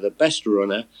 or you're the best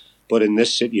runner, But in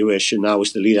this situation, I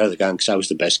was the leader of the gang because I was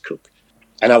the best cook.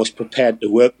 And I was prepared to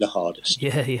work the hardest.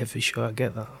 Yeah, for sure. I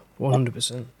get that.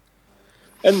 100%.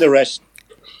 And the rest,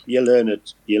 you learn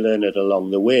it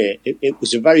along the way. It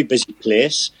was a very busy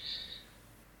place,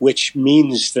 which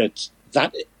means that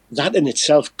in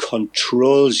itself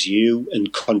controls you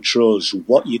and controls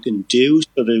what you can do.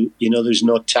 So that, there's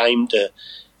no time to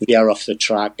veer off the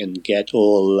track and get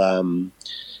all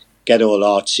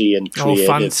artsy and creative. Oh,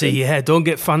 fancy, yeah. Don't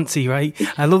get fancy, right?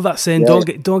 I love that saying. Yeah.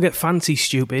 Don't get fancy,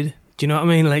 stupid. Do you know what I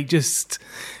mean? Like, just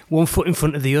one foot in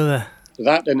front of the other.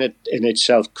 That in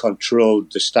itself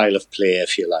controlled the style of play,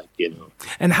 if you like,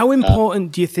 And how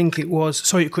important do you think it was?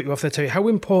 Sorry to cut you off there, Terry. How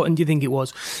important do you think it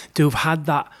was to have had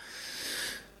that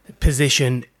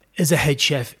position as a head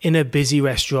chef in a busy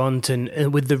restaurant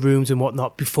and with the rooms and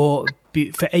whatnot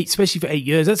especially for 8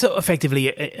 years? That's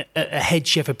effectively a head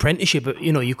chef apprenticeship,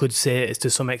 you could say it's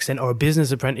to some extent, or a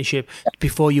business apprenticeship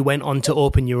before you went on to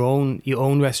open your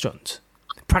own restaurant.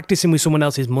 Practicing with someone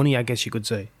else's money, I guess you could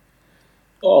say.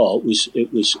 Oh,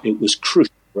 it was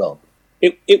crucial, Rob.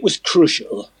 It was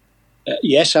crucial.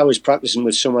 Yes, I was practicing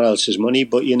with someone else's money,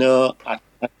 but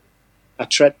I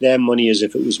treat their money as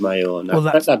if it was my own. Well,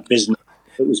 I treat that business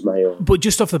as if it was my own. But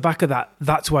just off the back of that,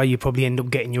 that's why you probably end up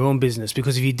getting your own business,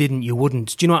 because if you didn't, you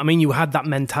wouldn't. Do you know what I mean? You had that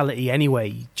mentality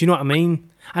anyway. Do you know what I mean?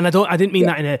 And I didn't mean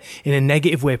that in a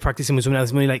negative way, practicing with someone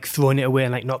else's money, like throwing it away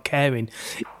and like not caring.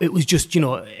 It was just, it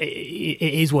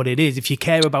is what it is. If you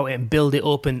care about it and build it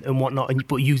up and whatnot,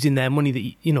 but using their money,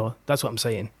 that that's what I'm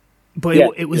saying. But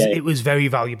it was very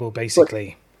valuable,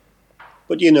 basically.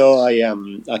 But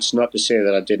that's not to say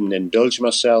that I didn't indulge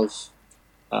myself.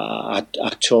 I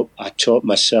taught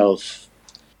myself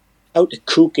how to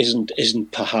cook.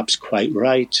 Isn't perhaps quite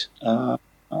right.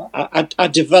 I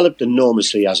developed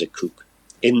enormously as a cook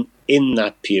in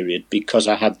that period because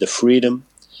I had the freedom,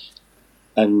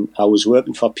 and I was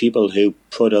working for people who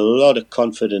put a lot of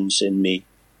confidence in me,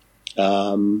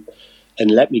 and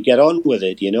let me get on with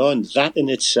it. And that in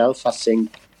itself, I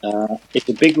think, it's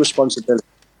a big responsibility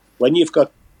when you've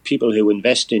got people who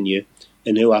invest in you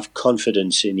and who have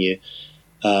confidence in you.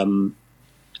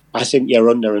 I think you're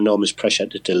under enormous pressure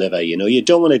to deliver. You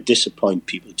don't want to disappoint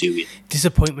people, do you?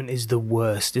 Disappointment is the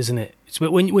worst, isn't it? It's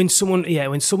when someone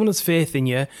has faith in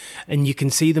you, and you can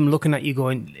see them looking at you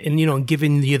going, and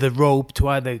giving you the rope to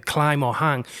either climb or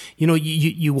hang.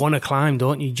 You want to climb,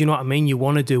 don't you? Do you know what I mean? You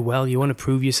want to do well. You want to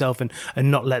prove yourself and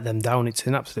not let them down. It's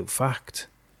an absolute fact.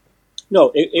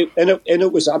 No,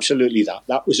 it was absolutely that.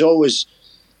 That was always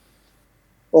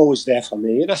there for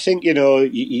me, and I think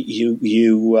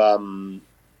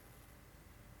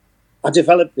I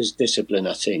developed this discipline,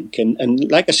 I think,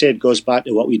 and like I said, it goes back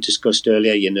to what we discussed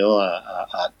earlier.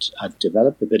 I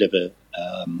developed a bit of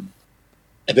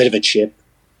a chip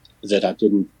that I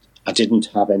didn't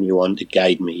have anyone to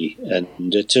guide me,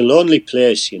 and it's a lonely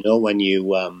place, when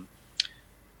you're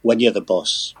the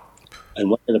boss,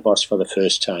 and when you're the boss for the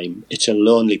first time, it's a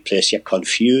lonely place. You're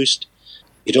confused.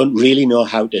 You don't really know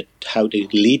how to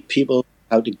lead people,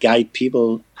 how to guide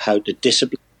people, how to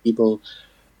discipline people.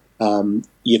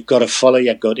 You've got to follow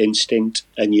your gut instinct,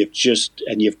 and you've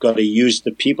got to use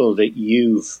the people that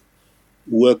you've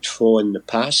worked for in the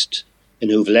past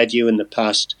and who've led you in the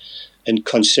past, and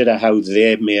consider how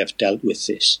they may have dealt with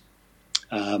this.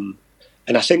 And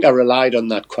I think I relied on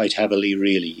that quite heavily,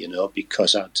 really,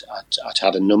 because I'd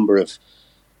had a number of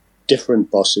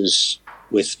different bosses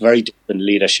with very different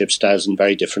leadership styles and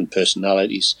very different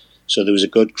personalities. So there was a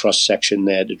good cross section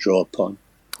there to draw upon.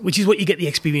 Which is what you get the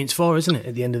experience for, isn't it?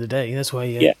 At the end of the day, that's why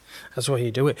you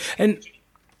do it. And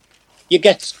you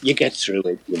get through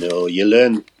it. You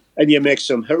learn, and you make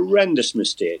some horrendous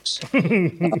mistakes.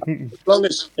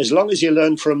 As long as you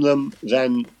learn from them,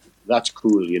 then that's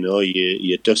cool.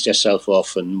 You dust yourself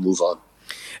off and move on.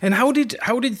 And how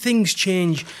did things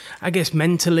change? I guess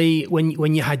mentally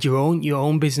when you had your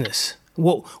own business.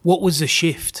 What was the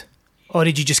shift? Or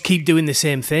did you just keep doing the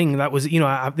same thing? That was,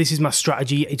 this is my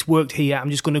strategy. It's worked here. I'm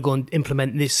just going to go and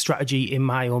implement this strategy in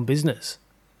my own business.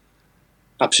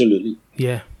 Absolutely.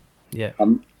 Yeah.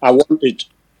 I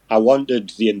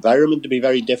wanted the environment to be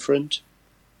very different.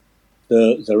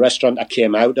 The restaurant I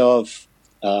came out of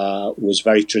was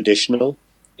very traditional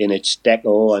in its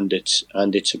decor and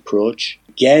its approach.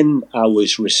 Again, I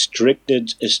was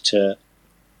restricted as to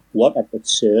what I could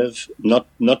serve, not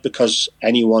because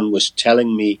anyone was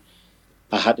telling me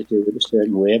I had to do it a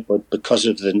certain way, but because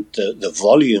of the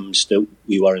volumes that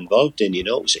we were involved in. It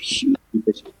was a huge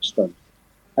restaurant.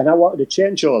 And I wanted to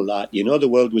change all that. The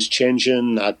world was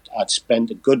changing. I'd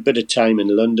spent a good bit of time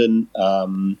in London.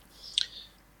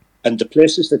 And the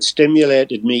places that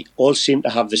stimulated me all seem to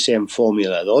have the same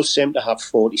formula. They all seem to have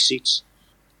 40 seats.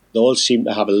 They all seem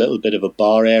to have a little bit of a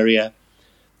bar area.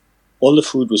 All the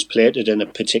food was plated in a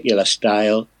particular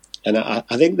style. And I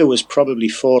think there was probably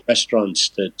 4 restaurants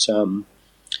that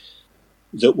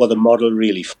were the model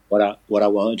really for what I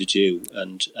wanted to do.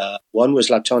 And one was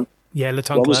La Tonte. Yeah, La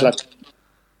Tonte. One was La Tonte,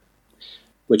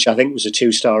 which I think was a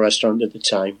 2-star restaurant at the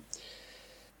time.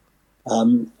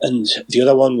 And the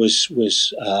other one was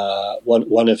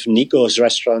one of Nico's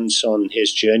restaurants on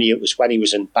his journey. It was when he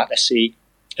was in Battersea,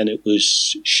 and it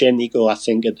was Chez Nico, I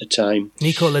think, at the time.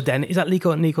 Nico Le Dennis. Is that Nico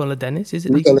Le Dennis? Is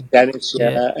it Nico Le Dennis? Yeah.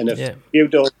 Yeah. And a few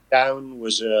doors down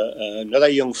was another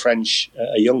young French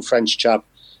chap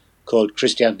called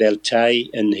Christian Deltaille,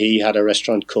 and he had a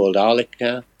restaurant called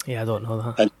Arlequin. Yeah, I don't know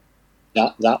that. And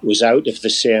that was out of the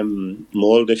same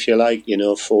mould, if you like,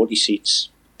 40 seats.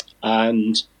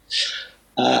 And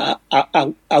I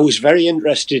was very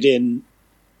interested in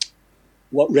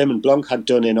what Raymond Blanc had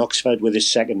done in Oxford with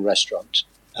his second restaurant,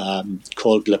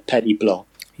 called Le Petit Blanc.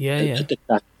 Yeah.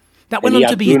 That went on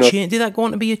to be a chain. Did that go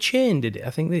on to be a chain? Did it? I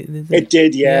think it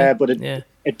did. Yeah, but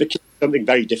it became something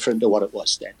very different to what it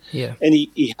was then. Yeah, and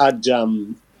he had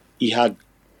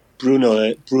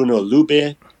Bruno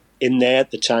Lube in there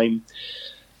at the time,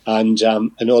 and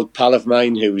an old pal of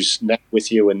mine who's now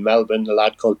with you in Melbourne, a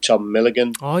lad called Tom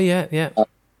Milligan. Oh yeah.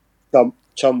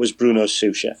 Tom was Bruno's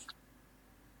sous chef.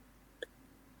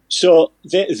 So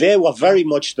they were very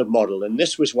much the model, and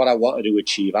this was what I wanted to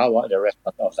achieve. I wanted a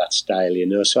restaurant of that style,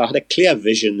 So I had a clear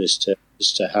vision as to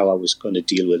how I was going to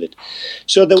deal with it.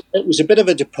 So it was a bit of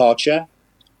a departure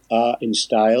in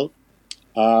style,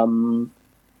 but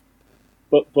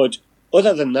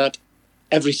other than that,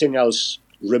 everything else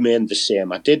remained the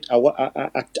same. I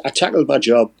tackled my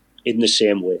job in the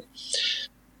same way,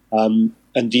 and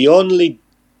the only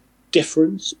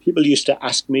difference, people used to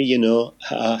ask me,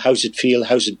 how's it feel?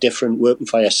 How's it different working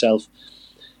for yourself?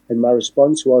 And my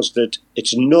response was that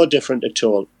it's no different at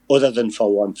all, other than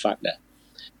for one factor,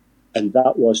 and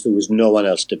that was there was no one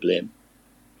else to blame.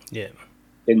 Yeah.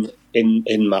 In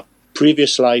my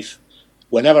previous life,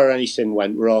 whenever anything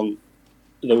went wrong,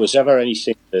 there was ever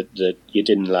anything that you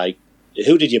didn't like,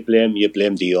 who did you blame? You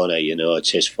blamed the owner.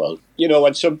 It's his fault.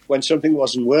 When something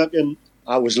wasn't working,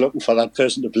 I was looking for that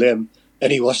person to blame,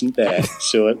 and he wasn't there,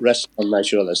 so it rested on my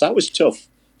shoulders. That was tough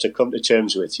to come to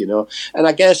terms with, And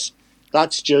I guess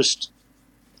that's just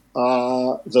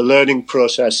the learning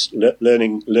process,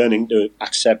 learning to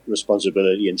accept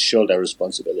responsibility and shoulder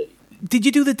responsibility. Did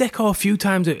you do the decor a few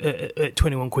times at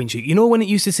 21 Queen Street? When it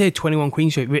used to say 21 Queen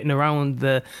Street written around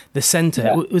the centre?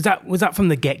 Yeah. Was that from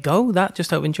the get-go, that,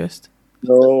 just out of interest?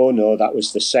 No, that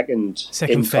was the second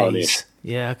phase.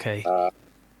 Yeah, okay.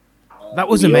 That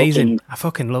was amazing. I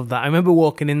fucking loved that. I remember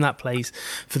walking in that place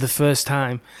for the first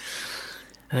time,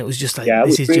 and it was just like,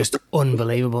 this is just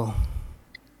unbelievable.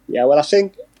 Yeah, well, I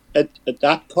think at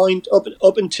that point,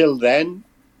 up until then,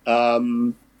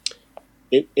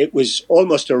 it was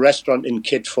almost a restaurant in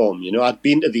kid form. I'd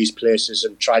been to these places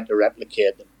and tried to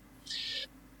replicate them.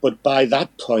 But by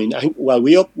that point,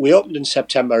 we opened in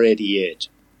September '88,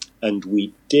 and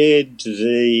we did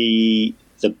the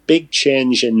big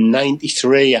change in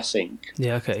 '93, I think.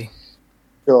 Yeah, okay.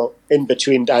 So in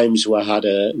between times,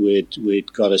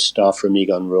 we'd got a star from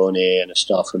Egon Ronay and a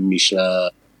star from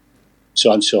Michelin, so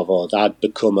on and so forth. I'd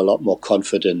become a lot more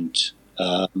confident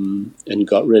and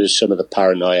got rid of some of the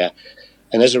paranoia,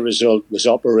 and as a result, was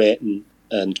operating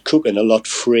and cooking a lot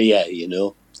freer,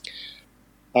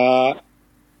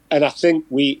 And I think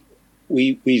we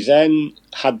then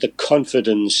had the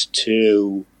confidence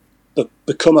to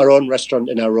become our own restaurant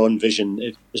in our own vision.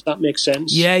 Does that make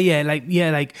sense? Yeah,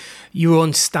 like your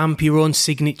own stamp, your own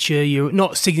signature, your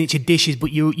not signature dishes,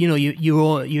 but your own. I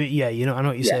know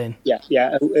what you're saying. Yeah,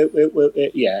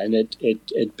 and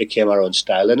it became our own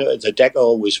style, and the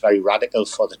decor was very radical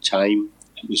for the time.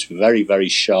 It was very, very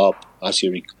sharp, as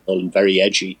you recall, and very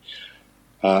edgy.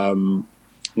 And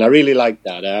I really liked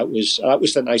that. That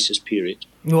was the nicest period.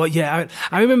 Well, yeah,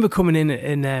 I remember coming in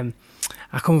and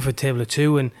I come for a table of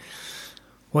two, and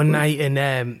one night, and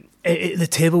the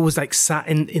table was like sat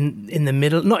in the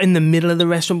middle, not in the middle of the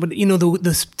restaurant, but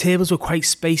the tables were quite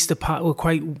spaced apart, were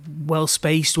quite well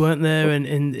spaced, weren't there?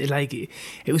 And like it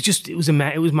was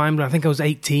mind-blowing. I think I was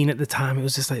 18 at the time. It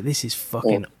was just like, this is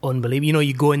fucking unbelievable.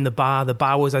 You go in the bar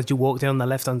was as you walked down the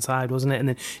left hand side, wasn't it? And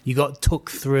then you got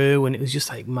tucked through, and it was just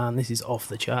like, man, this is off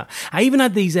the chart. I even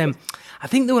had these I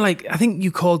think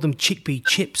you called them chickpea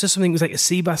chips or something. It was like a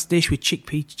sea bass dish with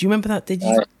chickpea. Do you remember that? Did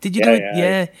you do it?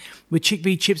 Yeah. With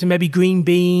chickpea chips and maybe green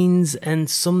beans and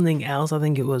something else, I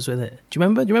think it was, with it. Do you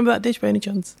remember that dish by any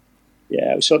chance?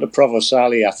 Yeah, it was sort of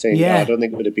Provosali, I think. Yeah. I don't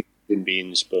think it would have been green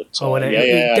beans, but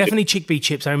it definitely chickpea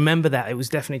chips. I remember that. It was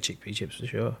definitely chickpea chips for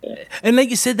sure. Yeah. And like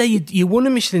you said there, you won a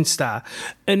Michelin star,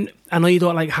 and I know you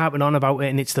don't like harping on about it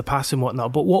and it's the past and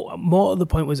whatnot, but what more of the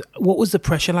point was, what was the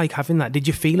pressure like having that? Did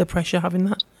you feel a pressure having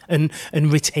that and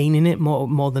retaining it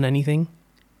more than anything?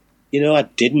 I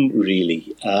didn't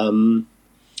really.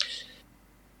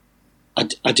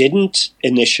 I didn't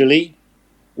initially.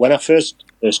 When I first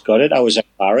got it, I was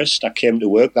embarrassed. I came to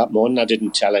work that morning. I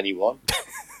didn't tell anyone.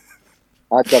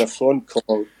 I got a phone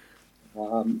call.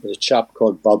 A chap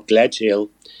called Bob Gledhill,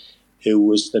 who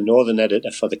was the Northern editor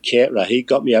for the Caterer. He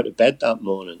got me out of bed that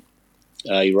morning.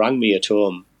 He rang me at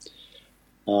home.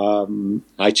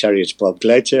 Hi, Terry, it's Bob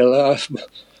Gledhill.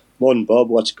 Morning, Bob.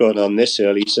 What's going on this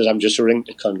early? He says, I'm just ringing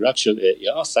to congratulate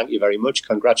you. Oh, thank you very much.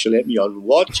 Congratulate me on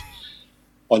what?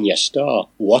 On your star.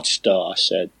 What star? I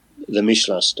said. The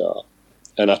Michelin star.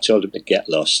 And I told him to get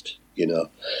lost,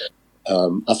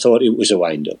 I thought it was a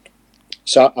wind-up.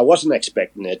 So I wasn't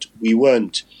expecting it. We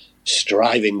weren't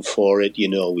striving for it,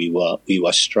 We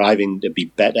were striving to be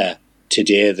better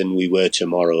today than we were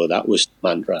tomorrow. That was the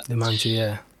mantra. The mantra,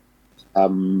 yeah.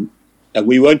 And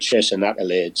we weren't chasing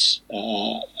accolades.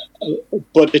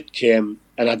 But it came,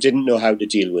 and I didn't know how to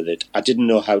deal with it. I didn't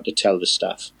know how to tell the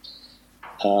staff.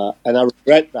 And I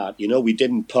regret that. We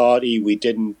didn't party. We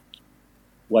didn't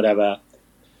whatever.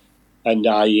 And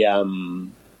I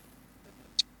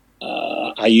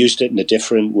used it in a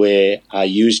different way. I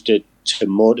used it to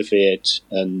motivate,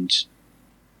 and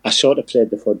I sort of played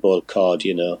the football card,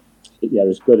 You're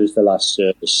as good as the last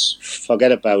service.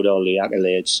 Forget about all the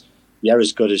accolades. You're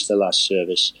as good as the last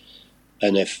service.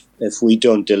 And if we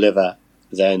don't deliver,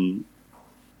 then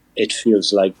it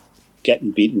feels like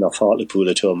getting beaten off Hartlepool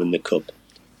at home in the cup.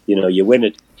 You win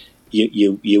it.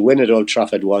 You win at Old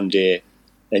Trafford one day,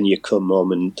 and you come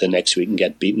home and the next week and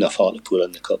get beaten off Hartlepool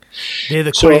in the cup.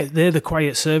 They're the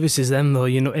quiet services, then, though,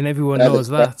 and everyone knows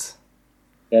that.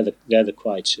 They're the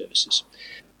quiet services.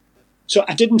 So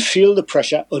I didn't feel the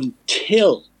pressure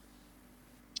until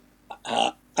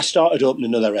I started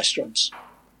opening other restaurants,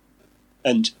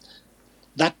 and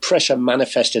that pressure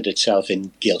manifested itself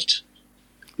in guilt.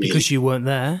 Really. Because you weren't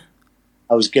there.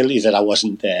 I was guilty that I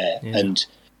wasn't there, and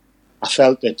I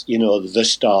felt that, the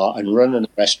star and running a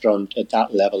restaurant at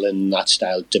that level and in that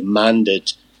style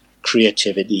demanded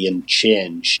creativity and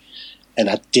change. And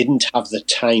I didn't have the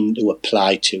time to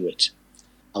apply to it.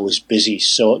 I was busy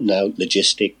sorting out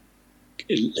logistical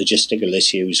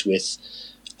issues with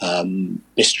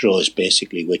bistros,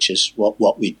 basically, which is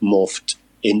what we'd morphed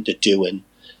into doing.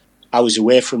 I was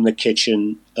away from the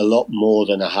kitchen a lot more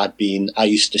than I had been. I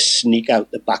used to sneak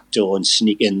out the back door and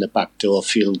sneak in the back door,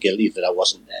 feeling guilty that I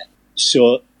wasn't there.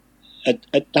 So at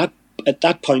that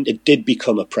point, it did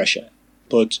become a pressure.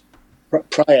 But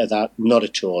prior to that, not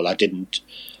at all. I didn't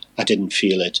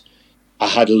feel it. I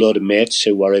had a lot of mates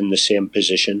who were in the same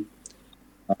position,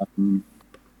 who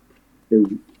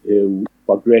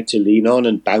were great to lean on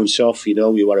and bounce off.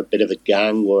 We were a bit of a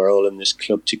gang. We were all in this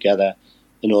club together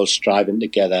and all striving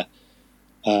together.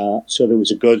 So there was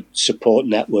a good support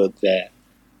network there.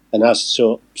 And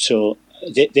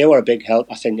they were a big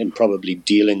help, I think, in probably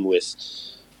dealing with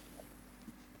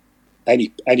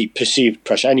any perceived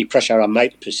pressure, any pressure I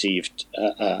might have perceived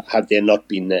had they not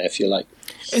been there, if you like.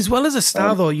 As well as a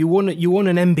star, though, you won an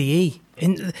MBE,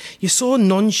 and you're so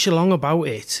nonchalant about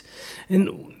it.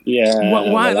 And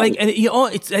why?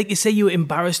 It's like you say, you were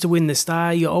embarrassed to win the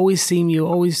star. You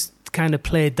always kind of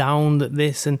play down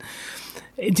this and.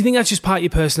 Do you think that's just part of your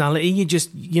personality? You're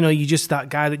just that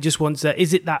guy that just wants that.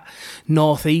 Is it that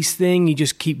northeast thing? You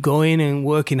just keep going and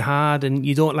working hard, and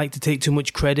you don't like to take too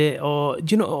much credit, or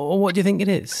or what do you think it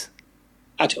is?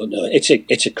 I don't know.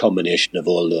 It's a combination of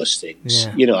all those things.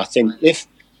 Yeah. I think if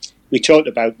we talked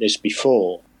about this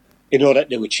before, in order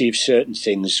to achieve certain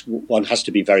things, one has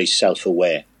to be very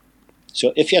self-aware.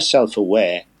 So if you're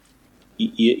self-aware,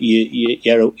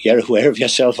 you're aware of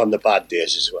yourself on the bad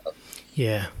days as well.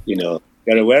 Yeah.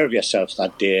 You're aware of yourself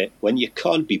that day when you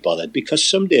can't be bothered, because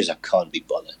some days I can't be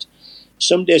bothered.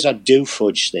 Some days I do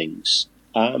fudge things.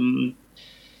 So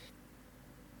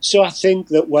I think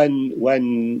that when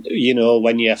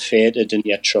you're feted and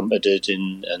you're trumpeted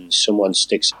and someone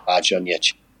sticks a badge on your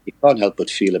chest, you can't help but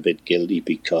feel a bit guilty,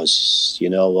 because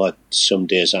you know what? Some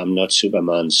days I'm not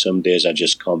Superman. Some days I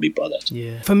just can't be bothered.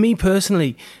 Yeah. For me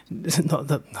personally, I'm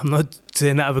not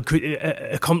saying that I've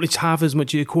accomplished half as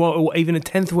much, a quarter, or even a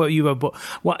tenth of what you have. But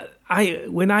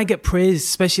when I get praised,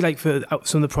 especially like for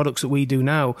some of the products that we do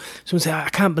now, someone say, "I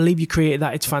can't believe you created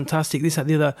that. It's fantastic. This, that,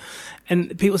 the other,"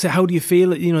 and people say, "How do you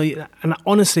feel?" And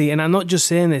honestly, and I'm not just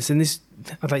saying this, and this,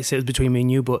 I'd like to say it was between me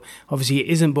and you, but obviously it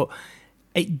isn't. But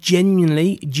it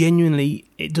genuinely,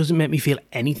 it doesn't make me feel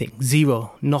anything.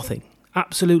 Zero, nothing.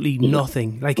 Absolutely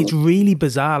nothing. Like, it's really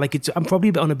bizarre. Like, I'm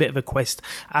probably on a bit of a quest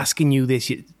asking you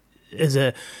this as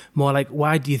a more like,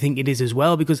 why do you think it is as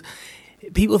well? Because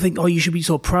people think, oh, you should be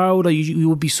so proud, or you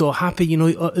would be so happy, you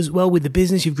know, as well with the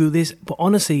business you've grew this. But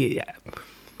honestly,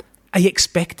 I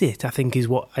expect it. I think is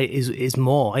what is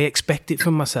more. I expect it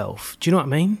from myself. Do you know what I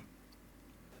mean?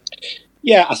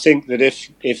 Yeah, I think that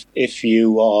if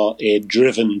you are a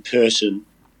driven person,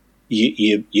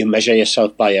 you measure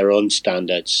yourself by your own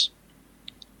standards.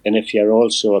 And if you're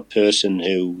also a person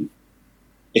who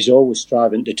is always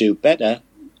striving to do better,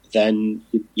 then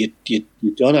you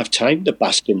don't have time to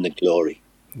bask in the glory.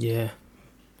 Yeah.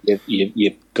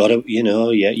 You've got to, you know,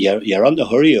 you're on the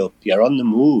hurry up. You're on the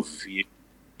move.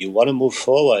 You want to move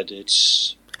forward.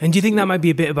 And do you think that might be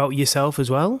a bit about yourself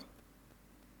as well?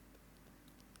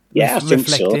 Yeah, I think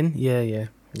reflecting. So.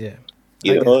 Yeah.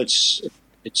 You know, it's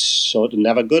sort of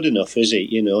never good enough, is it?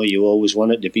 You know, you always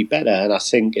want it to be better, and I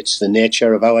think it's the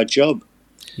nature of our job.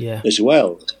 Yeah. As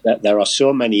well, that there are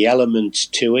so many elements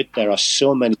to it. There are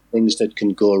so many things that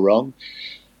can go wrong.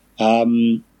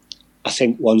 I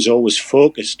think one's always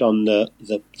focused on the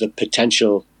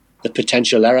potential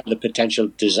error, the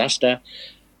potential disaster,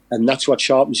 and that's what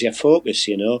sharpens your focus.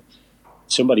 You know,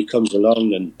 somebody comes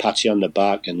along and pats you on the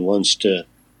back and wants to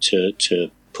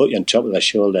put you on top of their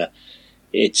shoulder.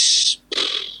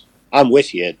 I'm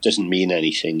with you. It doesn't mean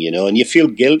anything, you know, and you feel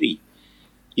guilty.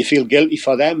 You feel guilty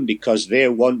for them because they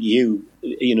want you,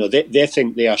 you know, they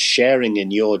think they are sharing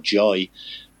in your joy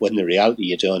when the reality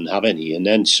you don't have any. And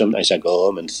then sometimes I go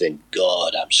home and think,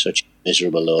 God, I'm such a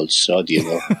miserable old sod, you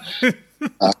know.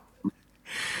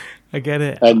 I get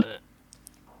it. And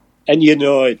you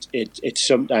know, it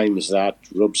sometimes that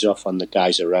rubs off on the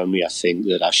guys around me. I think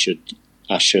that I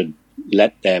should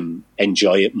let them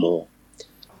enjoy it more.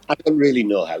 I don't really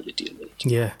know how to deal with it.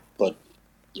 Yeah. But,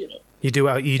 you know. You do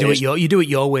it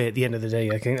your way at the end of the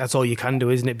day. I think that's all you can do,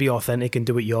 isn't it? Be authentic and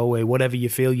do it your way. Whatever you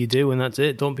feel, you do, and that's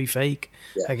it. Don't be fake.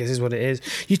 Yeah. I guess is what it is.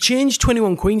 You changed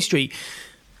 21 Queen Street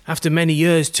after many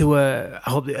years to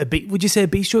would you say a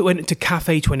bistro? It went to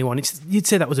Cafe 21. You'd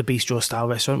say that was a bistro style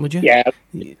restaurant, would you? Yeah.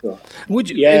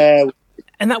 Would you? Yeah.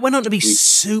 And that went on to be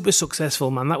super successful,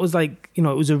 man. That was like, you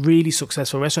know, it was a really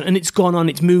successful restaurant, and it's gone on.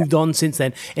 It's moved on since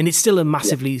then, and it's still a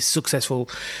massively successful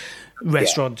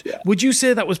restaurant. Yeah. Would you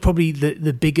say that was probably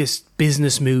the biggest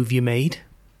business move you made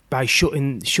by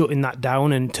shutting that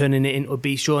down and turning it into a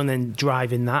bistro and then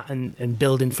driving that and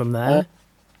building from there?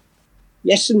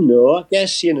 Yes and no, I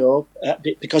guess, you know,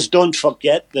 because don't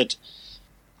forget that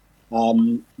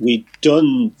we'd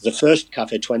done the first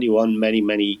Cafe 21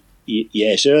 many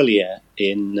years earlier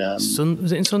in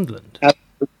was it in Sunderland?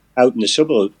 Out in the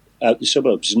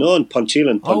suburbs. No, in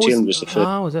Pontyland. Pontyland was the first.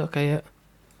 Oh, was it? Okay, yeah.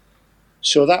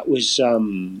 So that was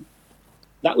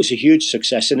a huge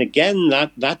success, and again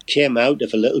that came out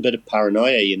of a little bit of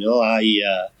paranoia. You know,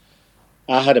 I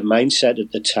had a mindset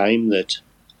at the time that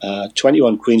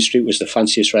 21 Queen Street was the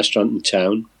fanciest restaurant in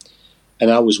town, and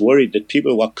I was worried that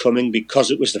people were coming because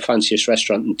it was the fanciest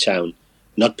restaurant in town,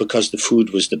 not because the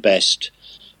food was the best,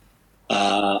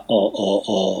 or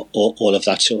all of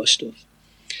that sort of stuff.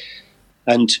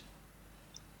 And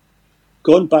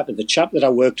going back to the chap that I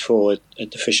worked for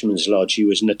at the Fisherman's Lodge, he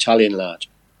was an Italian lad.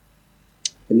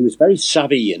 And he was very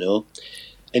savvy, you know.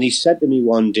 And he said to me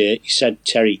one day, he said,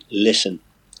 Terry, listen.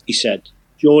 He said,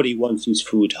 Geordie wants his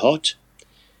food hot,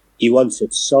 he wants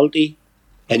it salty,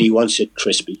 and he wants it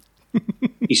crispy.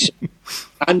 He said,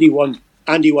 and he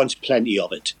wants plenty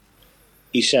of it.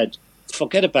 He said,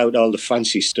 forget about all the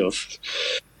fancy stuff.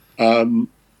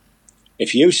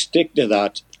 If you stick to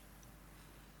that,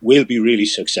 we'll be really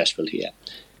successful here.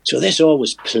 So this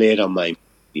always played on my mind,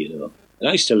 you know. And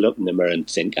I used to look in the mirror and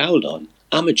think, hold on,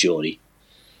 I'm a Geordie,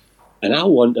 and I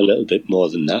want a little bit more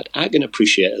than that. I can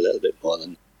appreciate a little bit more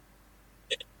than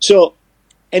that. So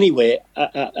anyway,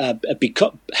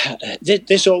 because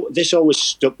this always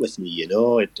stuck with me, you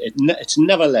know. It's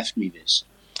never left me, this.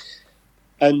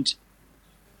 And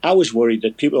I was worried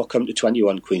that people would come to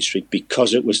 21 Queen Street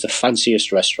because it was the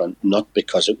fanciest restaurant, not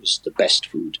because it was the best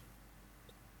food.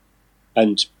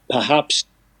 And perhaps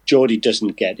Geordie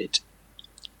doesn't get it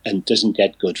and doesn't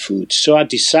get good food. So I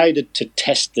decided to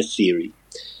test the theory.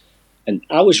 And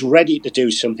I was ready to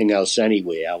do something else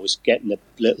anyway. I was getting a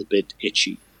little bit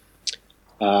itchy.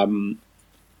 And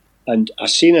I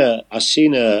seen a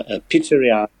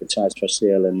pizzeria advertised for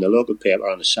sale in the local paper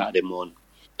on a Saturday morning.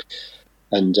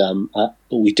 And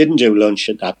we didn't do lunch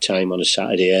at that time on a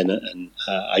Saturday, and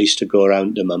I used to go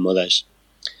around to my mother's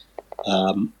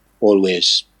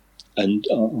always. And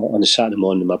on a Saturday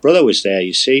morning, my brother was there,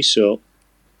 you see, so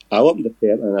I opened the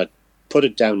paper and I put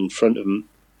it down in front of him,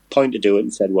 pointed to it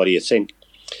and said, "What do you think?"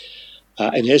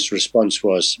 And his response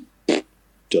was,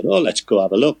 "Don't know, let's go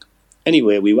have a look."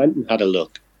 Anyway, we went and had a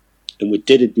look, and we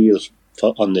did a deal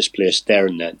on this place there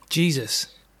and then. Jesus.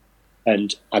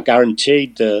 And I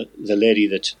guaranteed the lady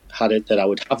that had it that I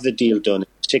would have the deal done in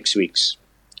 6 weeks.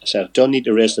 I said, "I don't need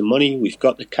to raise the money. We've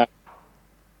got the cash.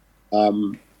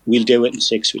 We'll do it in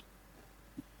 6 weeks."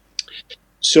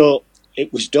 So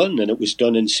it was done, and it was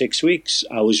done in 6 weeks.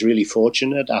 I was really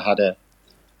fortunate. I had a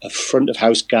front of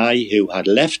house guy who had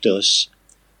left us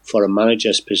for a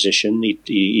manager's position.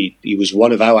 He was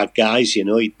one of our guys, you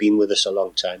know, he'd been with us a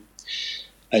long time.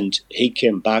 And he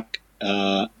came back,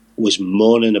 was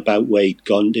moaning about where he'd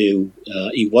gone to.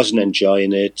 He wasn't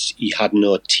enjoying it. He had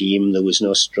no team. There was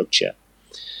no structure.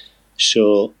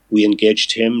 So we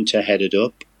engaged him to head it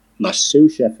up. My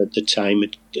sous chef at the time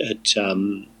at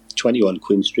 21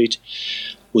 Queen Street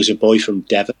was a boy from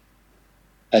Devon.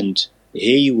 And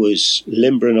he was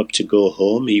limbering up to go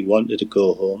home. He wanted to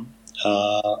go home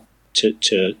to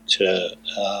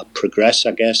progress,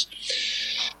 I guess.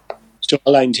 So I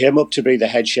lined him up to be the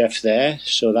head chef there.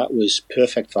 So that was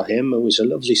perfect for him. It was a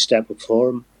lovely step up for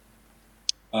him.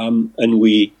 And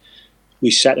we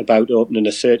set about opening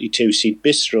a 32-seat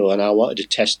bistro, and I wanted to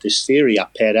test this theory. I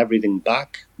paid everything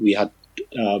back. We had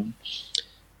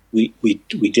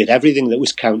we did everything that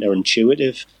was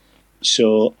counterintuitive.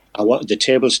 So I wanted the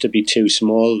tables to be too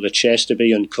small, the chairs to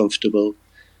be uncomfortable.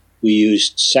 We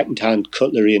used second-hand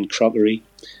cutlery and crockery.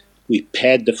 We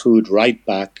paid the food right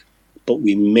back, but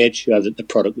we made sure that the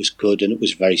product was good, and it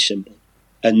was very simple.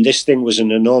 And this thing was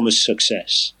an enormous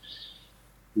success.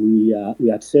 We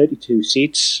had 32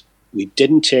 seats. We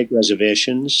didn't take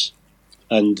reservations,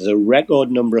 and the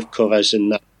record number of covers in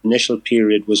that initial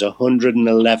period was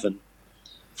 111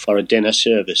 for a dinner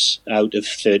service out of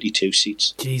 32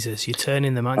 seats. Jesus, you're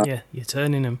turning them, aren't you? You're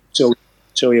turning them. So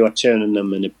you are turning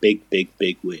them in a big, big,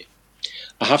 big way.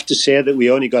 I have to say that we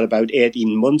only got about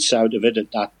 18 months out of it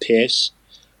at that pace.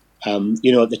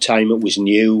 You know, at the time it was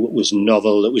new, it was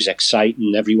novel, it was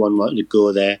exciting, everyone wanted to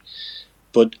go there.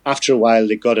 But after a while,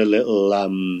 they got a little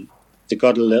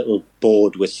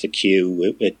bored with the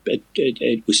queue.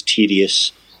 It was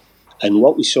tedious, and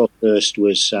what we saw first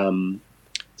was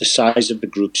the size of the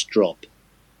groups drop.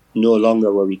 No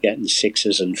longer were we getting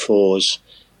sixes and fours.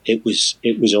 It was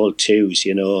all twos,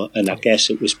 you know. And I guess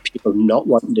it was people not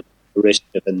wanting to take the risk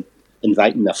of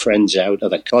inviting their friends out or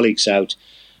their colleagues out,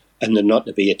 and then not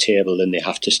to be a table, and they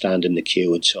have to stand in the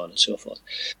queue and so on and so forth.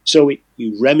 So we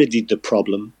remedied the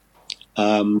problem.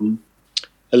 A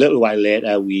little while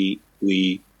later, we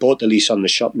bought the lease on the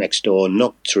shop next door,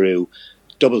 knocked through,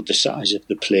 doubled the size of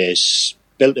the place,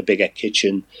 built a bigger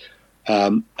kitchen,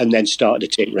 and then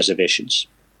started to take reservations.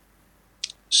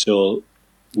 So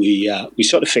we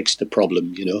sort of fixed the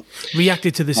problem, you know.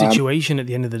 Reacted to the situation at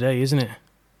the end of the day, isn't it?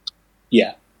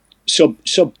 Yeah. So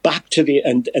back to the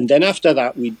and then after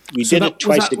that we did it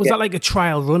twice again. Was that like a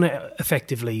trial run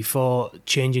effectively for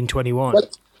Changing 21? Well,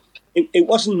 it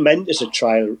wasn't meant as a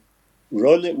trial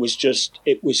run. It was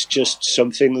just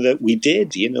something that we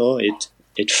did. You know,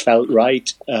 it felt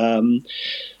right, and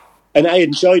I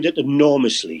enjoyed it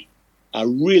enormously. I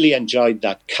really enjoyed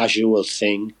that casual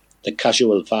thing, the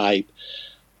casual vibe.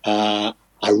 I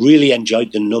really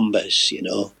enjoyed the numbers. You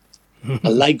know, I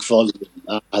like volume.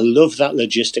 I love that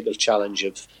logistical challenge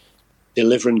of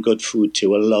delivering good food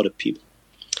to a lot of people.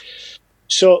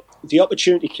 So the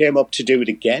opportunity came up to do it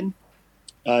again.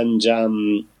 And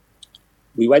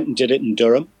we went and did it in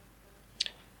Durham.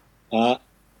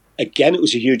 Again, it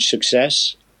was a huge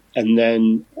success. And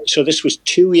then, so this was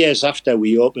 2 years after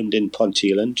we opened in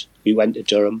Ponteland. We went to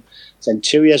Durham. Then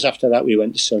 2 years after that, we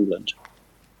went to Sunderland.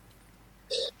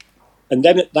 And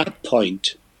then at that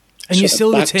point... And you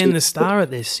still retained the star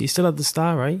at this? You still had the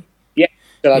star, right? Yeah,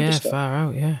 still had the star. Far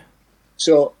out, yeah.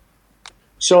 So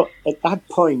at that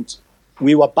point...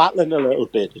 we were battling a little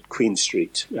bit at Queen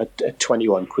Street, at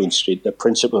 21 Queen Street, the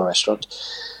principal restaurant,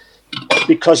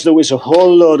 because there was a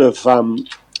whole load of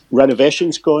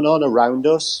renovations going on around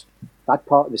us. That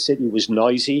part of the city was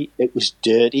noisy. It was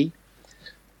dirty.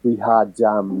 We had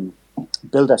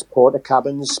builders' porter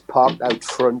cabins parked out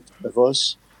front of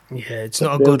us. Yeah, it's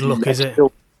not a good look, is it?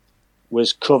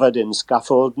 Was covered in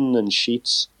scaffolding and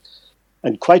sheets.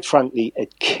 And quite frankly,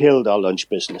 it killed our lunch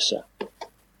business, sir.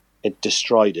 It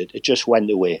destroyed it. It just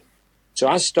went away. So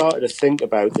I started to think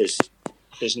about this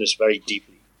business very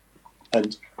deeply.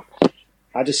 And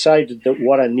I decided that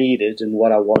what I needed and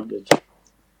what I wanted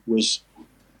was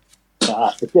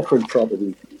a different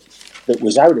property that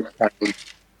was out of town.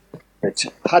 It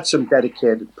had some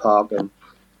dedicated parking.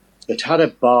 It had a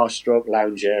bar stroke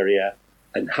lounge area.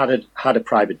 and had a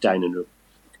private dining room.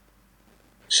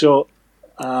 So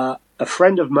a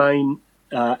friend of mine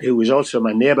who was also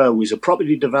my neighbour was a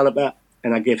property developer,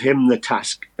 and I gave him the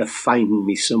task of finding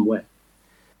me somewhere.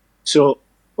 So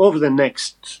over the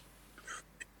next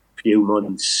few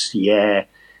months,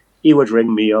 he would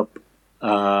ring me up,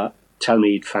 tell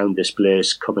me he'd found this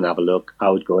place, come and have a look. I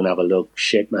would go and have a look,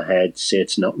 shake my head, say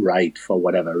it's not right for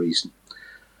whatever reason,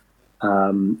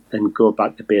 and go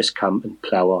back to base camp and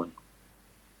plough on.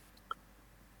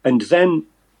 And then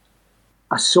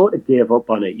I sort of gave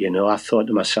up on it, I thought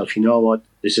to myself, you know what,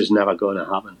 this is never going to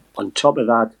happen. On top of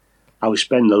that, I was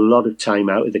spending a lot of time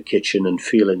out of the kitchen and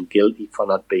feeling guilty for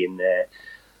not being there.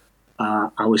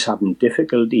 I was having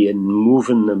difficulty in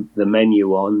moving the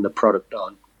menu on, the product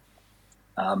on,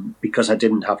 because I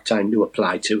didn't have time to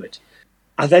apply to it.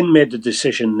 I then made the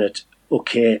decision that,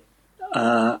 okay,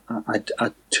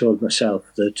 I told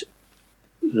myself that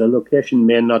the location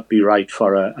may not be right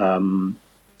for a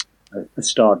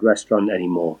starred restaurant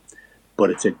anymore, but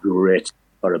it's a great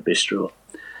for a bistro.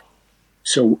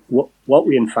 So what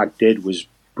we in fact did was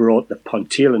brought the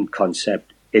Ponteland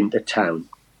concept into town,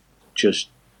 just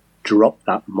dropped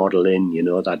that model in,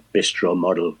 that bistro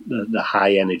model, the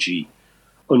high energy,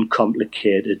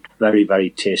 uncomplicated, very, very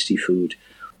tasty food.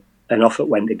 And off it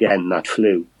went again, that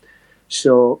flew.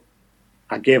 So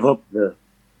I gave up the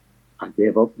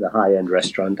high-end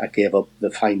restaurant. I gave up the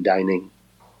fine dining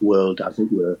world, as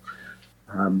it were.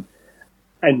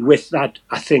 And with that,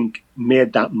 I think,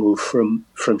 made that move from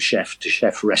chef to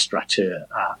chef restaurateur.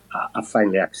 I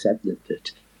finally accepted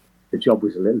that the job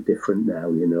was a little different now.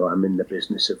 I'm in the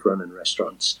business of running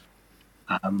restaurants,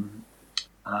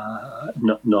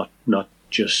 not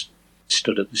just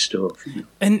stood at the stove.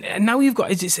 And now you've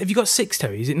got, have you got 6,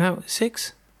 Terry? Is it now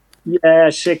 6? Yeah,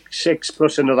 six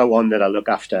plus another one that I look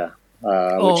after,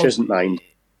 which isn't mine,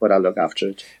 but I look after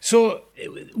it. So,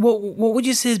 what would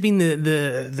you say has been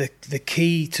the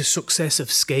key to success of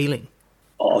scaling?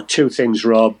 Oh, 2 things,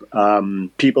 Rob.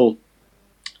 People,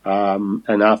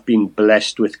 and I've been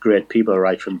blessed with great people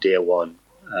right from day one,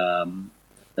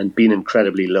 and been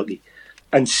incredibly lucky.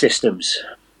 And systems.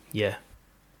 Yeah.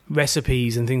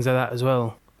 Recipes and things like that as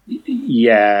well.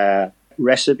 Yeah,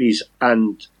 recipes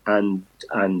and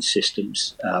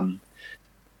systems.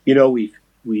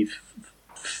 We've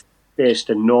faced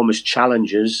enormous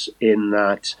challenges in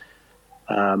that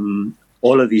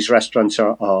all of these restaurants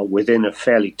are within a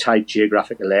fairly tight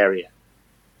geographical area,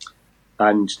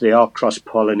 and they are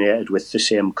cross-pollinated with the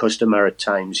same customer at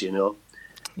times.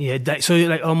 Yeah, so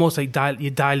you're almost like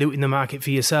you're diluting the market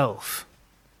for yourself.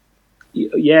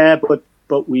 Yeah, but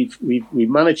we've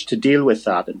managed to deal with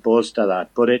that and bolster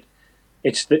that. But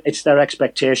it's their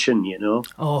expectation,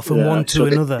 Oh, from one to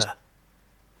another.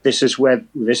 This is where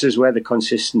the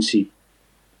consistency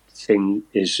thing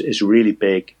is really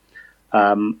big,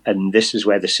 and this is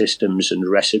where the systems and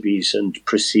recipes and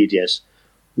procedures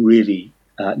really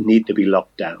need to be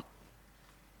locked down.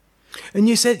 And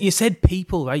you said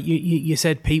people, right? You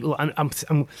said people, and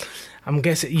I'm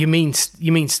guessing you mean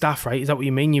staff, right? Is that what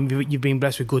you mean? You've been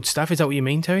blessed with good staff. Is that what you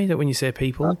mean, Terry? Is that when you say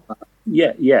people?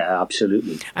 Yeah,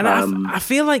 absolutely. And I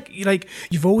feel like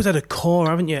you've always had a core,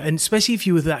 haven't you? And especially if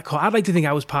you were that core, I'd like to think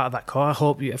I was part of that core. I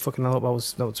hope I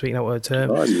was not speaking out of a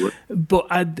term. Oh, you would. But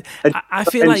I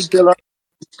feel like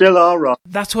still are, Rob.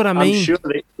 That's what I mean. I'm sure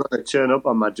they're going to turn up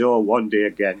on my door one day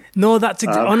again. No, that's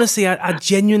honestly, I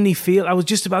genuinely feel. I was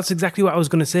just about to exactly what I was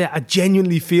going to say. I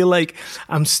genuinely feel like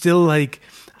I'm still like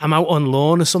I'm out on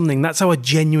loan or something. That's how I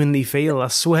genuinely feel. I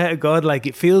swear to God,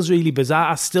 it feels really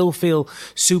bizarre. I still feel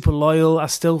super loyal. I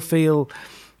still feel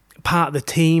part of the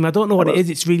team. I don't know what it is.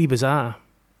 It's really bizarre.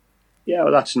 Yeah,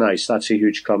 well, that's nice. That's a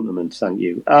huge compliment. Thank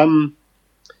you,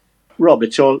 Rob.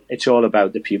 It's all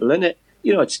about the people, isn't it?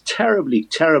 It's terribly,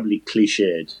 terribly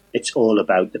cliched. It's all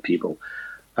about the people.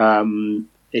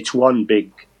 It's one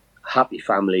big happy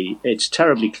family. It's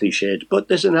terribly cliched, but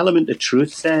there's an element of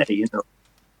truth there,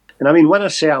 And I mean, when I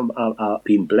say I've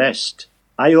been blessed,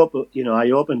 I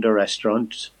opened a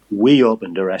restaurant. We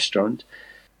opened a restaurant,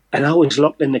 and I was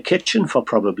locked in the kitchen for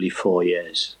probably 4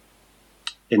 years,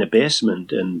 in a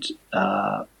basement. And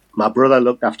my brother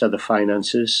looked after the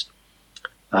finances.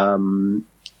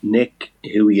 Nick,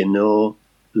 who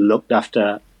looked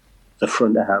after the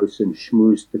front of house and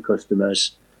schmoozed the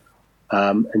customers.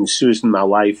 And Susan, my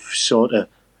wife, sort of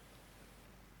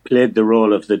played the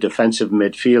role of the defensive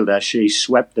midfielder. She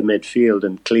swept the midfield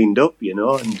and cleaned up,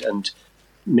 and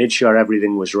made sure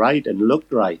everything was right and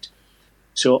looked right.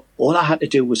 So all I had to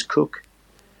do was cook.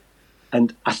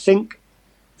 And I think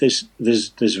there's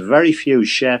very few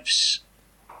chefs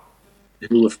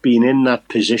who have been in that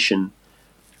position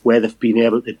where they've been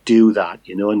able to do that,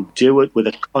 and do it with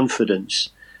a confidence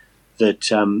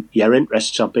that your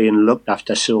interests are being looked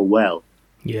after so well.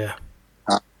 Yeah.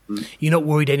 You're not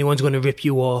worried anyone's going to rip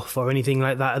you off or anything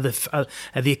like that?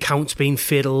 Are the accounts being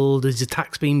fiddled? Is the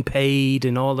tax being paid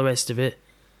and all the rest of it?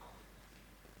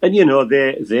 And,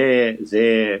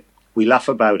 we laugh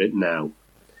about it now.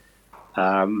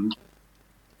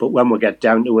 But when we get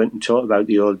down to it and talk about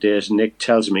the old days, Nick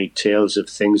tells me tales of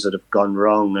things that have gone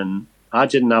wrong, and I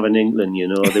didn't have an inkling,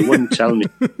 They wouldn't tell me.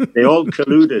 They all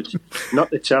colluded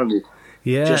not to tell me.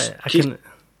 Yeah, just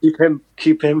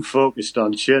keep him focused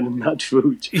on churning that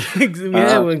food.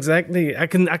 Yeah, well, exactly. I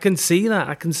can see that.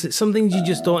 I can see some things you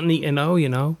just don't need to know,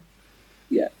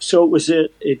 Yeah. So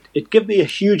it gave me a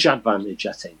huge advantage,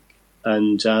 I think,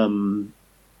 and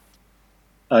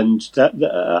that,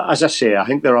 as I say, I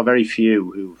think there are very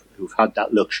few who've had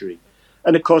that luxury,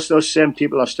 and of course those same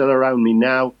people are still around me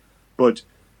now, but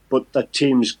the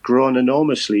team's grown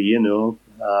enormously,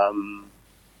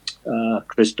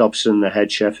 Chris Dobson, the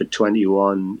head chef at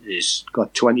 21, is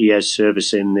got 20 years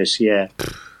service in this year.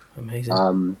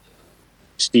 Amazing.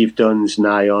 Steve Dunn's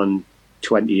nigh on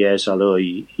 20 years, although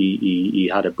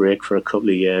he had a break for a couple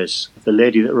of years. The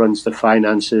lady that runs the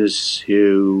finances,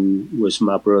 who was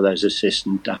my brother's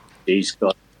assistant, she's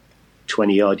got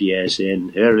 20 odd years in.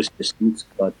 Her assistant's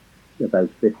got about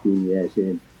 15 years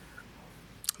in.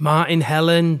 Martin,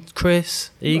 Helen, Chris,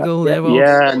 Eagle, they're all...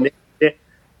 Yeah,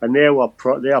 and they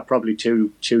are probably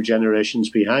two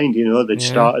generations behind. They'd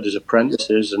started as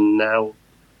apprentices, and now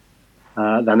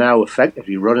they're now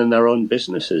effectively running their own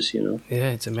businesses. Yeah,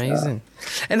 it's amazing.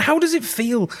 And how does it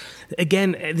feel?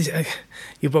 Again,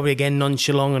 you're probably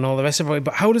nonchalant and all the rest of it.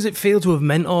 But how does it feel to have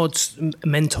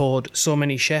mentored so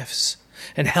many chefs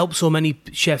and helped so many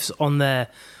chefs on their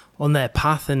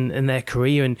path and their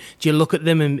career? And do you look at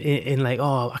them and like,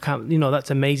 oh, I can't,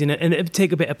 that's amazing, and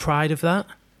take a bit of pride of that?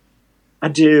 I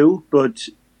do, but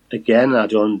again, I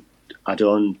don't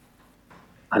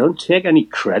take any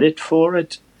credit for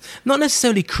it. Not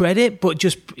necessarily credit, but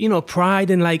just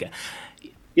pride and like.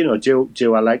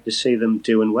 Do I like to see them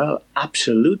doing well?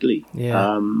 Absolutely.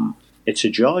 Yeah. It's a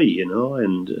joy,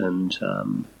 and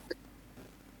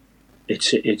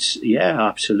it's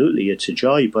absolutely, it's a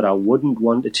joy. But I wouldn't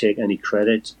want to take any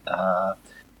credit.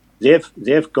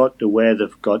 They've got to where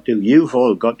they've got to. You've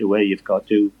all got to where you've got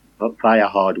to via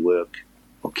hard work.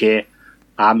 Okay,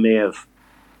 I may have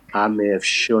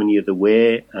shown you the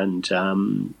way and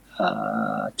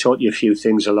taught you a few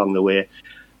things along the way,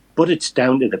 but it's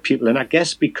down to the people. And I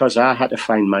guess because I had to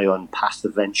find my own path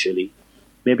eventually,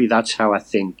 maybe that's how I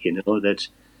think. That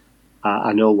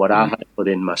I know what I had to put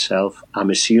in myself.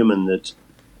 I'm assuming that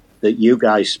you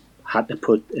guys had to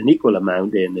put an equal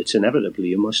amount in. It's inevitable,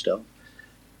 you must have.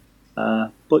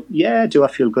 But yeah, do I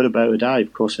feel good about it?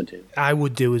 Of course I do. I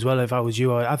would do as well if I was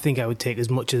you. I think I would take as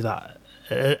much of that,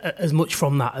 as much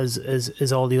from that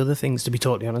as all the other things, to be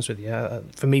totally honest with you,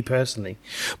 for me personally.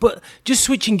 But just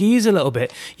switching gears a little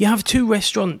bit, you have two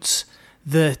restaurants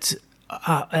that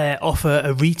offer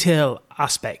a retail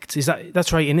aspect.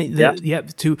 That's right, isn't it? Yeah.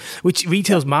 Which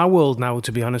retail's my world now,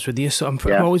 to be honest with you. So I'm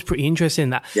always pretty interested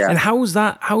in that. Yeah. And how's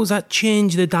that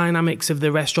changed the dynamics of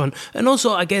the restaurant? And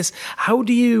also, I guess, how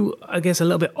do you? I guess a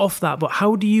little bit off that, but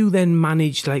how do you then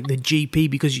manage like the GP?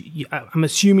 Because I'm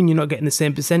assuming you're not getting the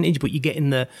same percentage, but you're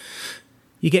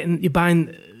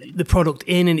buying the product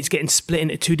in, and it's getting split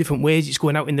into two different ways. It's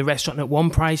going out in the restaurant at one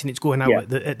price, and it's going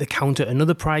out at the counter at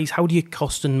another price. How do you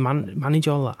cost and manage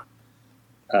all that?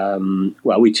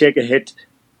 Well, we take a hit.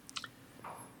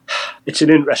 It's an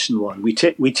interesting one. We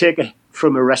take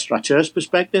from a restaurateur's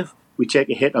perspective, we take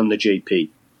a hit on the GP.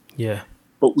 Yeah.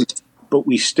 But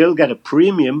we still get a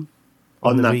premium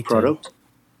on that retail product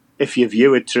if you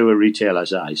view it through a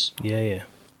retailer's eyes. Yeah.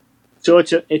 So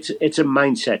it's a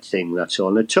mindset thing, that's all.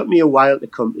 And it took me a while to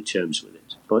come to terms with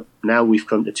it, but now we've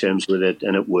come to terms with it,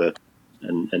 and it works,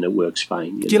 and it works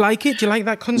fine. Do you like it? Do you like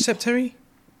that concept, Terry?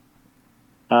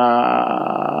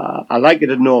 I like it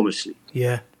enormously.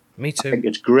 Yeah, me too. I think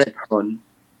it's great fun.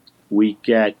 We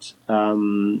get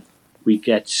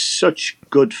such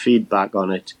good feedback on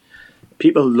it.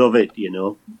 People love it,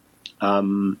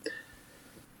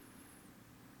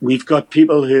 We've got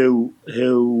people who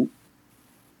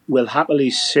will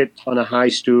happily sit on a high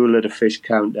stool at a fish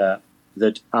counter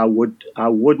that I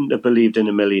wouldn't have believed in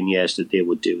a million years that they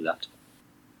would do that.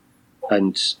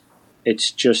 And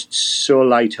it's just so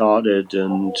light-hearted,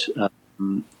 and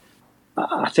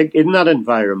I think in that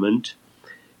environment,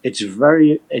 it's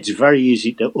very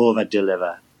easy to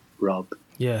over-deliver, Rob.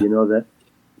 Yeah. That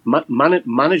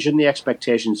managing the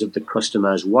expectations of the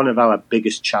customer is one of our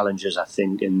biggest challenges, I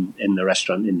think, in the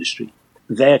restaurant industry.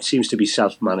 there it seems to be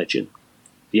self-managing.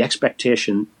 The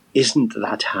expectation isn't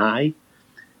that high.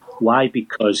 Why?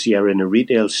 Because you're in a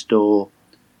retail store,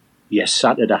 you're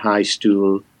sat at a high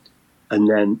stool, and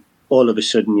then all of a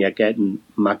sudden you're getting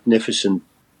magnificent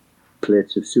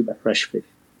plates of super fresh fish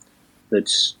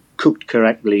that's cooked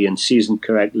correctly and seasoned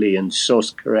correctly and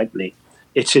sourced correctly.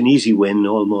 It's an easy win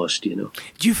almost, you know.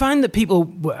 Do you find that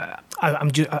people, I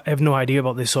have no idea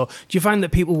about this, so do you find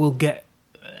that people will get,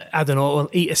 I don't know, will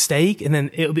eat a steak and then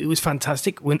it was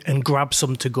fantastic and grab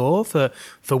some to go for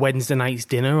Wednesday night's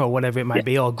dinner or whatever it might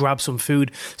be, or grab some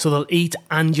food, so they'll eat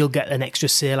and you'll get an extra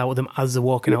sale out of them as they're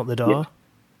walking out the door?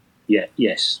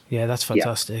 Yes. Yeah, that's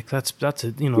fantastic. That's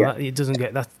a, you know, it doesn't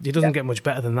get much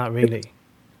better than that, really.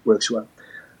 Works well.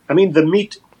 I mean, the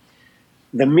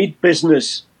meat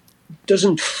business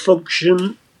doesn't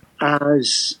function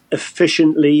as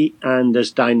efficiently and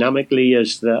as dynamically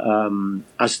as the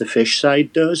fish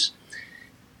side does.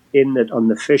 In that, on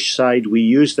the fish side, we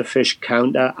use the fish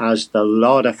counter as the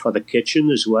larder for the kitchen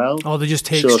as well. Oh, they just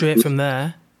take straight from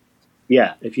there.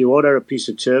 Yeah, if you order a piece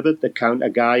of turbot, the counter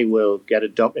guy will get a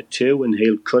docket too, and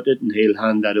he'll cut it and he'll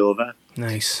hand that over.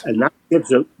 Nice. And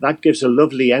that gives a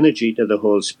lovely energy to the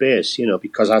whole space, you know,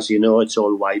 because as you know, it's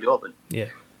all wide open. Yeah.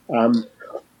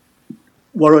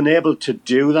 We're unable to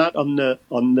do that on the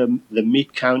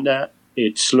meat counter.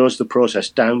 It slows the process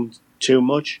down too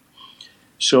much.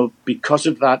 So because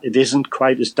of that, it isn't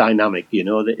quite as dynamic. You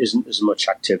know, there isn't as much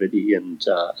activity and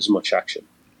as much action.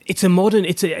 It's a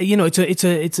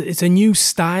new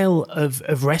style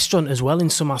of restaurant as well in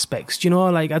some aspects. Do you know,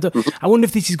 like I wonder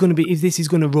if this is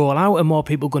going to roll out and more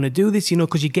people are going to do this. You know,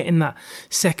 because you're getting that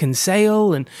second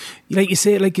sale, and like you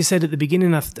said at the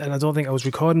beginning, and I don't think I was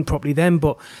recording properly then,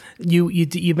 but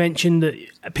you mentioned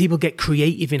that people get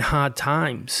creative in hard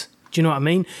times. Do you know what I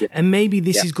mean? Yeah. And maybe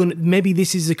this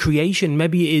is a creation.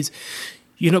 Maybe it is.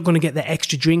 You're not going to get the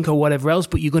extra drink or whatever else,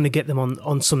 but you're going to get them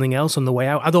on something else on the way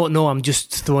out. I don't know. I'm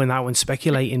just throwing that out and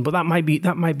speculating, but that might be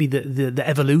the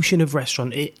evolution of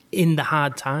restaurant in the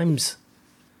hard times.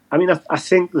 I mean, I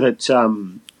think that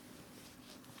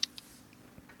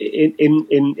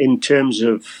in terms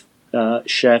of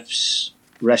chefs,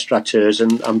 restaurateurs,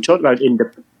 and I'm talking about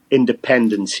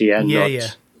independents here,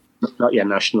 not your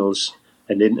nationals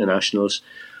and internationals.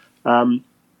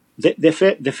 They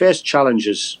face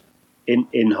challenges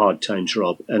in hard times,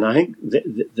 Rob, and I think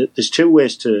there's two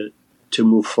ways to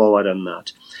move forward on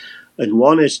that. And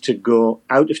one is to go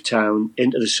out of town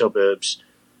into the suburbs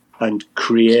and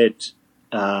create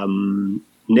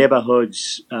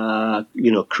neighborhoods,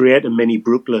 create a mini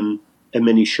Brooklyn, a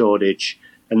mini Shoreditch,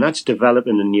 and that's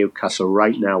developing in Newcastle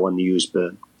right now on the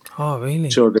Eusebourne. Oh, really?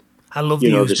 So I love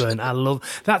the Eusebourne.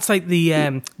 That's like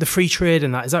the free trade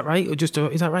and that. Is that right? Or is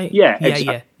that right? Yeah,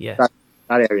 exactly. Yeah.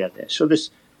 That area there. So there's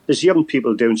young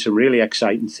people doing some really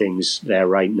exciting things there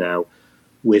right now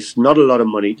with not a lot of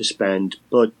money to spend,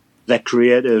 but they're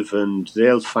creative and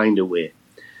they'll find a way.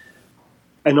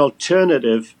 An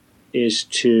alternative is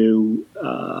to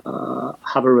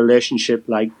have a relationship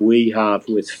like we have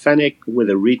with Fenwick, with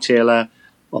a retailer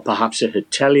or perhaps a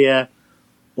hotelier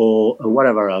or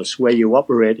whatever else, where you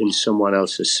operate in someone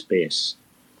else's space.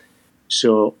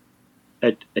 So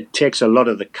it takes a lot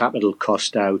of the capital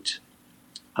cost out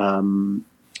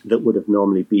that would have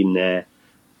normally been there,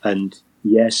 and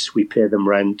yes, we pay them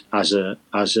rent as a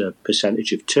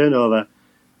percentage of turnover,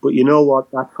 but you know what?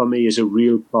 That for me is a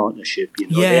real partnership. You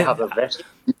know, they have a vest.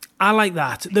 I like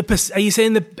that. Are you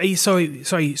saying sorry,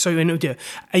 are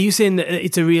you saying that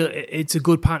it's a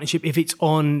good partnership if it's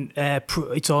on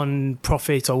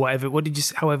profit or whatever? How did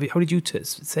you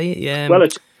say it? Yeah. Well,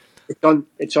 it's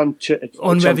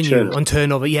on revenue, on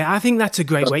turnover. Yeah, I think that's a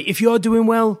great way. If you're doing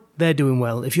well, they're doing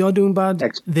well. If you're doing bad,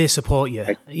 they support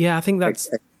you. Yeah, I think that's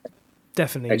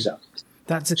definitely exactly.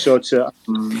 That's so it's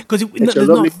because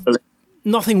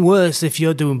nothing worse if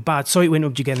you're doing bad. Sorry to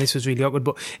interrupt you again. This was really awkward,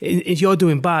 but if you're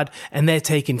doing bad and they're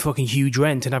taking fucking huge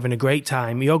rent and having a great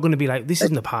time, you're going to be like, "This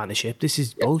isn't a partnership. This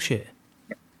is bullshit."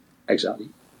 Exactly.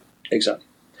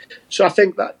 So I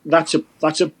think that's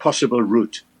a possible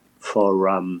route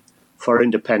for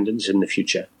independence in the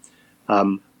future.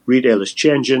 Retail is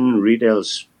changing.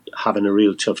 Retail's having a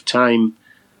real tough time.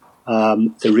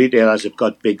 The retailers have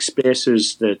got big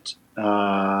spaces that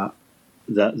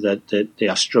they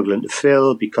are struggling to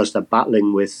fill because they're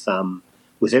battling with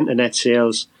internet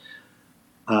sales.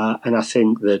 And I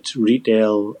think that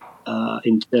retail,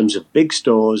 in terms of big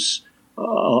stores,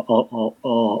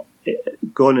 are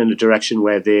going in a direction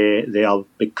where they are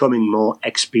becoming more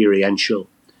experiential.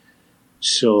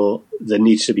 So there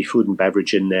needs to be food and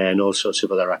beverage in there and all sorts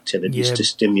of other activities to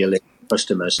stimulate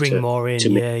customers. Bring more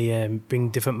in, bring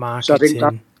different markets in. So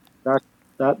I think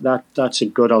that's a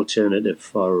good alternative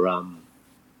for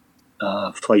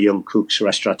young cooks,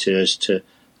 restaurateurs to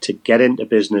get into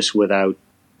business without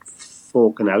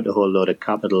forking out a whole load of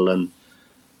capital and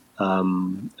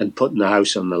putting the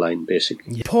house on the line,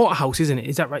 basically. Yeah. Porterhouse, isn't it?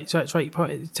 Is that right? So that's right,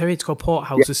 Terry. It's called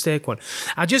Porterhouse, the steak one.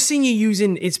 I just seen you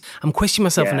using. I'm questioning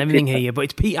myself on everything here, but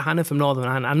it's Peter Hanna from Northern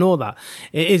Ireland. I know that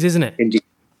it is, isn't it? Indeed,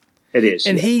 it is.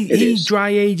 And it he is. dry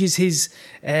ages his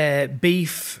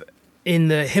beef in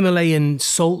the Himalayan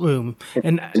salt room,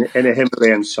 in a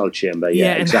Himalayan salt chamber.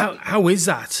 Yeah, and exactly. how is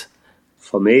that?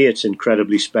 For me, it's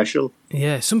incredibly special.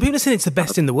 Yeah, some people are saying it's the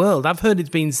best in the world. I've heard it's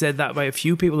been said that by a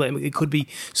few people, that it could be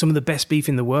some of the best beef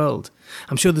in the world.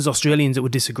 I'm sure there's Australians that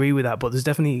would disagree with that, but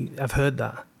I've heard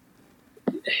that.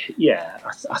 Yeah,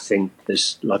 I think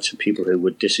there's lots of people who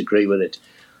would disagree with it.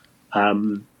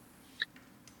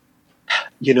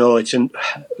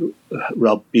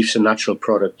 Rob, beef's a natural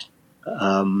product.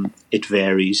 It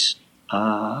varies.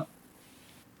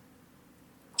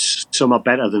 Some are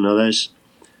better than others.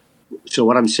 So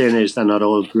what I'm saying is they're not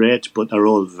all great, but they're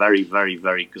all very, very,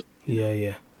 very good.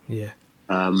 Yeah.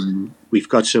 We've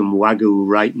got some Wagyu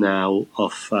right now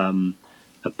off a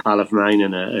pal of mine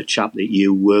and a chap that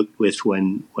you worked with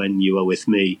when you were with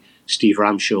me, Steve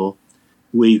Ramshaw.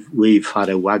 We've had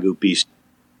a Wagyu beef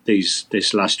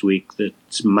this last week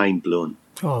that's mind blown.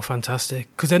 Oh, fantastic!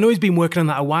 Because I know he's been working on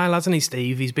that a while, hasn't he,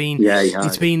 Steve? He's been. Yeah, he has.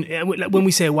 It's been, when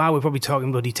we say wow, we're probably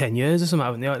talking bloody 10 years or something,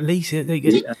 haven't they? At least.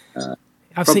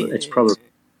 I've seen. It's probably,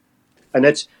 and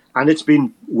it's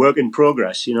been work in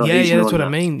progress. You know. Yeah, that's what I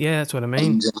mean. Yeah, that's what I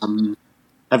mean. And,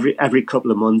 every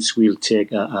couple of months we'll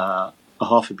take a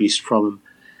half a beast from him,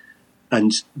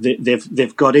 and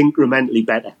they've got incrementally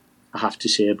better, I have to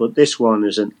say. But this one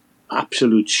is an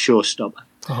absolute showstopper.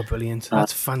 Oh, brilliant!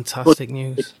 That's fantastic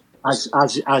news.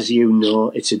 As you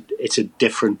know, it's a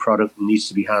different product and needs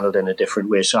to be handled in a different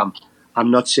way. So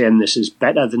I'm not saying this is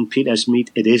better than Peter's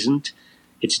meat. It isn't.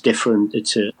 It's different.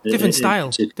 It's a different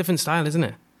style. Different style, isn't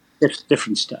it?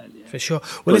 Different style, yeah. For sure.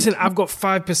 Well, listen, I've got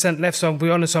 5% left, so I'll be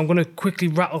honest. So I'm going to quickly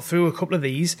rattle through a couple of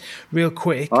these real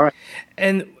quick. All right.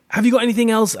 And have you got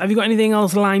anything else? Have you got anything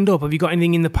else lined up? Have you got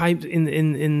anything in the pipe in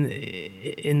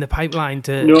the pipeline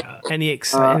to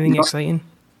anything exciting?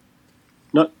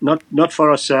 Not for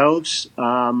ourselves.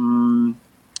 I'm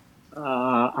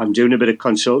doing a bit of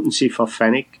consultancy for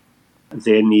Fenwick.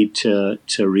 They need to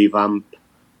revamp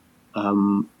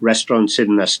restaurants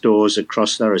in their stores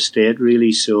across their estate,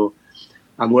 really. So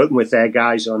I'm working with their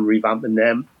guys on revamping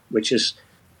them, which is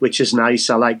nice.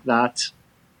 I like that,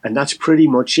 and that's pretty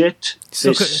much it.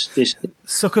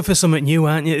 Sucker for something new,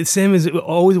 aren't you? It's the same as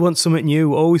always want something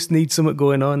new, always need something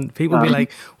going on. People be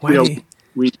like, "Why?"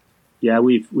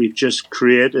 We've just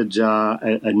created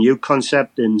a new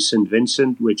concept in St.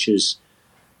 Vincent, which is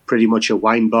pretty much a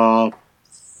wine bar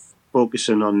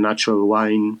focusing on natural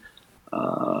wine.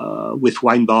 With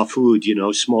wine bar food,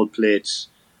 small plates,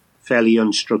 fairly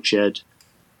unstructured.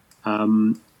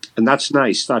 And that's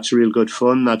nice. That's real good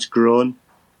fun. That's grown.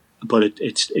 But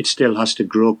it still has to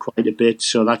grow quite a bit.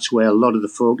 So that's where a lot of the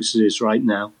focus is right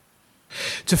now.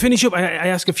 To finish up, I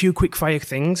ask a few quick fire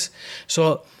things.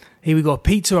 So here we go.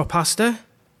 Pizza or pasta?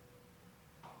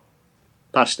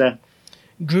 Pasta.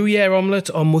 Gruyere omelette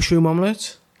or mushroom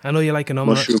omelette? I know you like an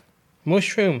omelette.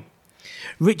 Mushroom.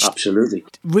 Absolutely.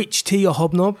 Rich tea or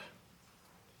hobnob?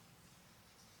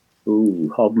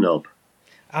 Ooh, hobnob.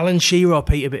 Alan Shearer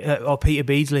or Peter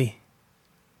Beardsley?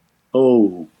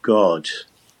 Oh God!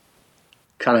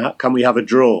 Can we have a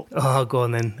draw? Oh, go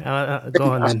on then.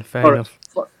 Go on then. Fair enough.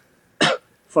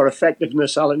 For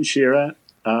effectiveness, Alan Shearer.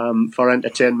 For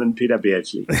entertainment, Peter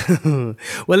Beardsley.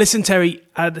 Well, listen, Terry,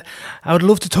 I would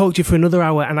love to talk to you for another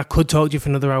hour, and I could talk to you for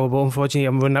another hour, but unfortunately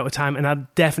I'm running out of time, and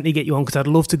I'd definitely get you on because I'd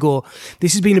love to go.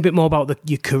 This has been a bit more about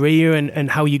your career and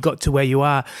how you got to where you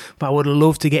are, but I would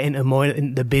love to get into more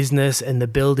into the business and the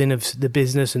building of the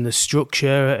business and the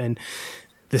structure and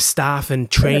the staff and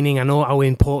training. I know how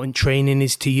important training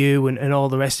is to you and all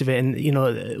the rest of it, and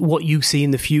what you see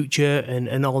in the future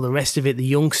and all the rest of it, the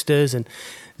youngsters, and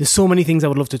there's so many things I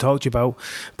would love to talk to you about.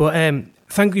 But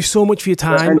thank you so much for your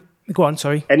time. Go on,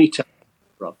 sorry. Anytime,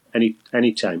 Rob.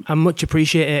 Anytime. I much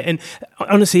appreciate it. And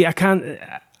honestly, I can't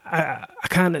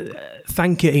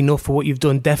thank you enough for what you've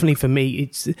done. Definitely for me,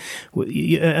 it's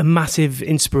a massive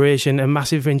inspiration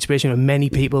of many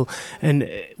people. And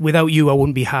without you, I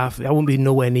wouldn't be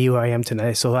nowhere near where I am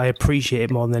today. So I appreciate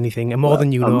it more than anything, and more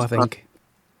than you know, I think.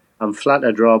 I'm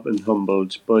flattered, Rob, and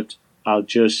humbled, but I'll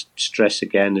just stress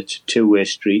again, it's a two-way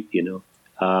street,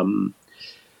 I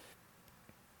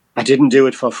didn't do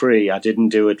it for free. I didn't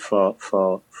do it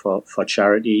for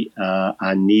charity.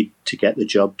 I need to get the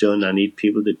job done. I need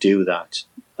people to do that.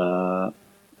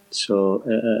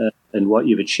 So, and what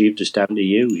you've achieved is down to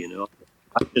you. You know,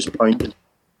 I just pointed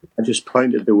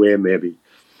the way, maybe.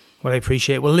 Well, I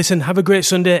appreciate it. Well, listen, have a great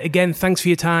Sunday. Again, thanks for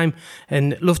your time,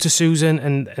 and love to Susan.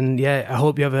 And yeah, I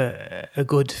hope you have a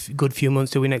good few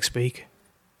months till we next speak.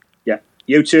 Yeah,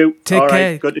 you too. Take All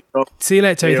care. Right. Good to talk. See you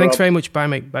later, Terry. Thanks Rob. very much. Bye,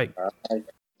 mate. Bye. Bye.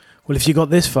 Well, if you got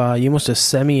this far, you must have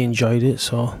semi-enjoyed it.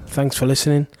 So thanks for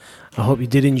listening. I hope you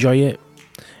did enjoy it,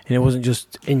 and it wasn't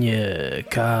just in your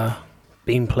car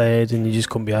being played, and you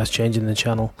just couldn't be asked changing the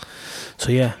channel.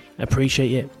 So yeah,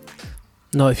 appreciate it.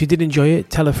 No, if you did enjoy it,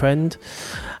 tell a friend.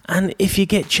 And if you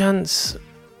get chance,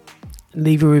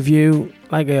 leave a review.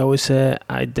 Like I always say,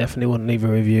 I definitely wouldn't leave a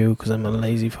review because I'm a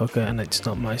lazy fucker and it's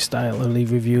not my style to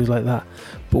leave reviews like that.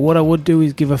 But what I would do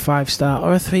is give a 5-star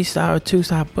or a 3-star or a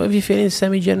 2-star. But if you're feeling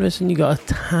semi-generous and you got a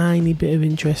tiny bit of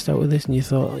interest out of this and you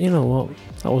thought, you know what,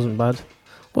 that wasn't bad.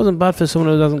 Wasn't bad for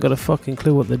someone who hasn't got a fucking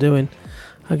clue what they're doing.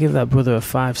 I'll give that brother a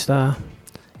 5-star.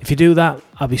 If you do that,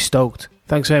 I'll be stoked.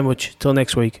 Thanks very much. Till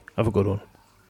next week. Have a good one.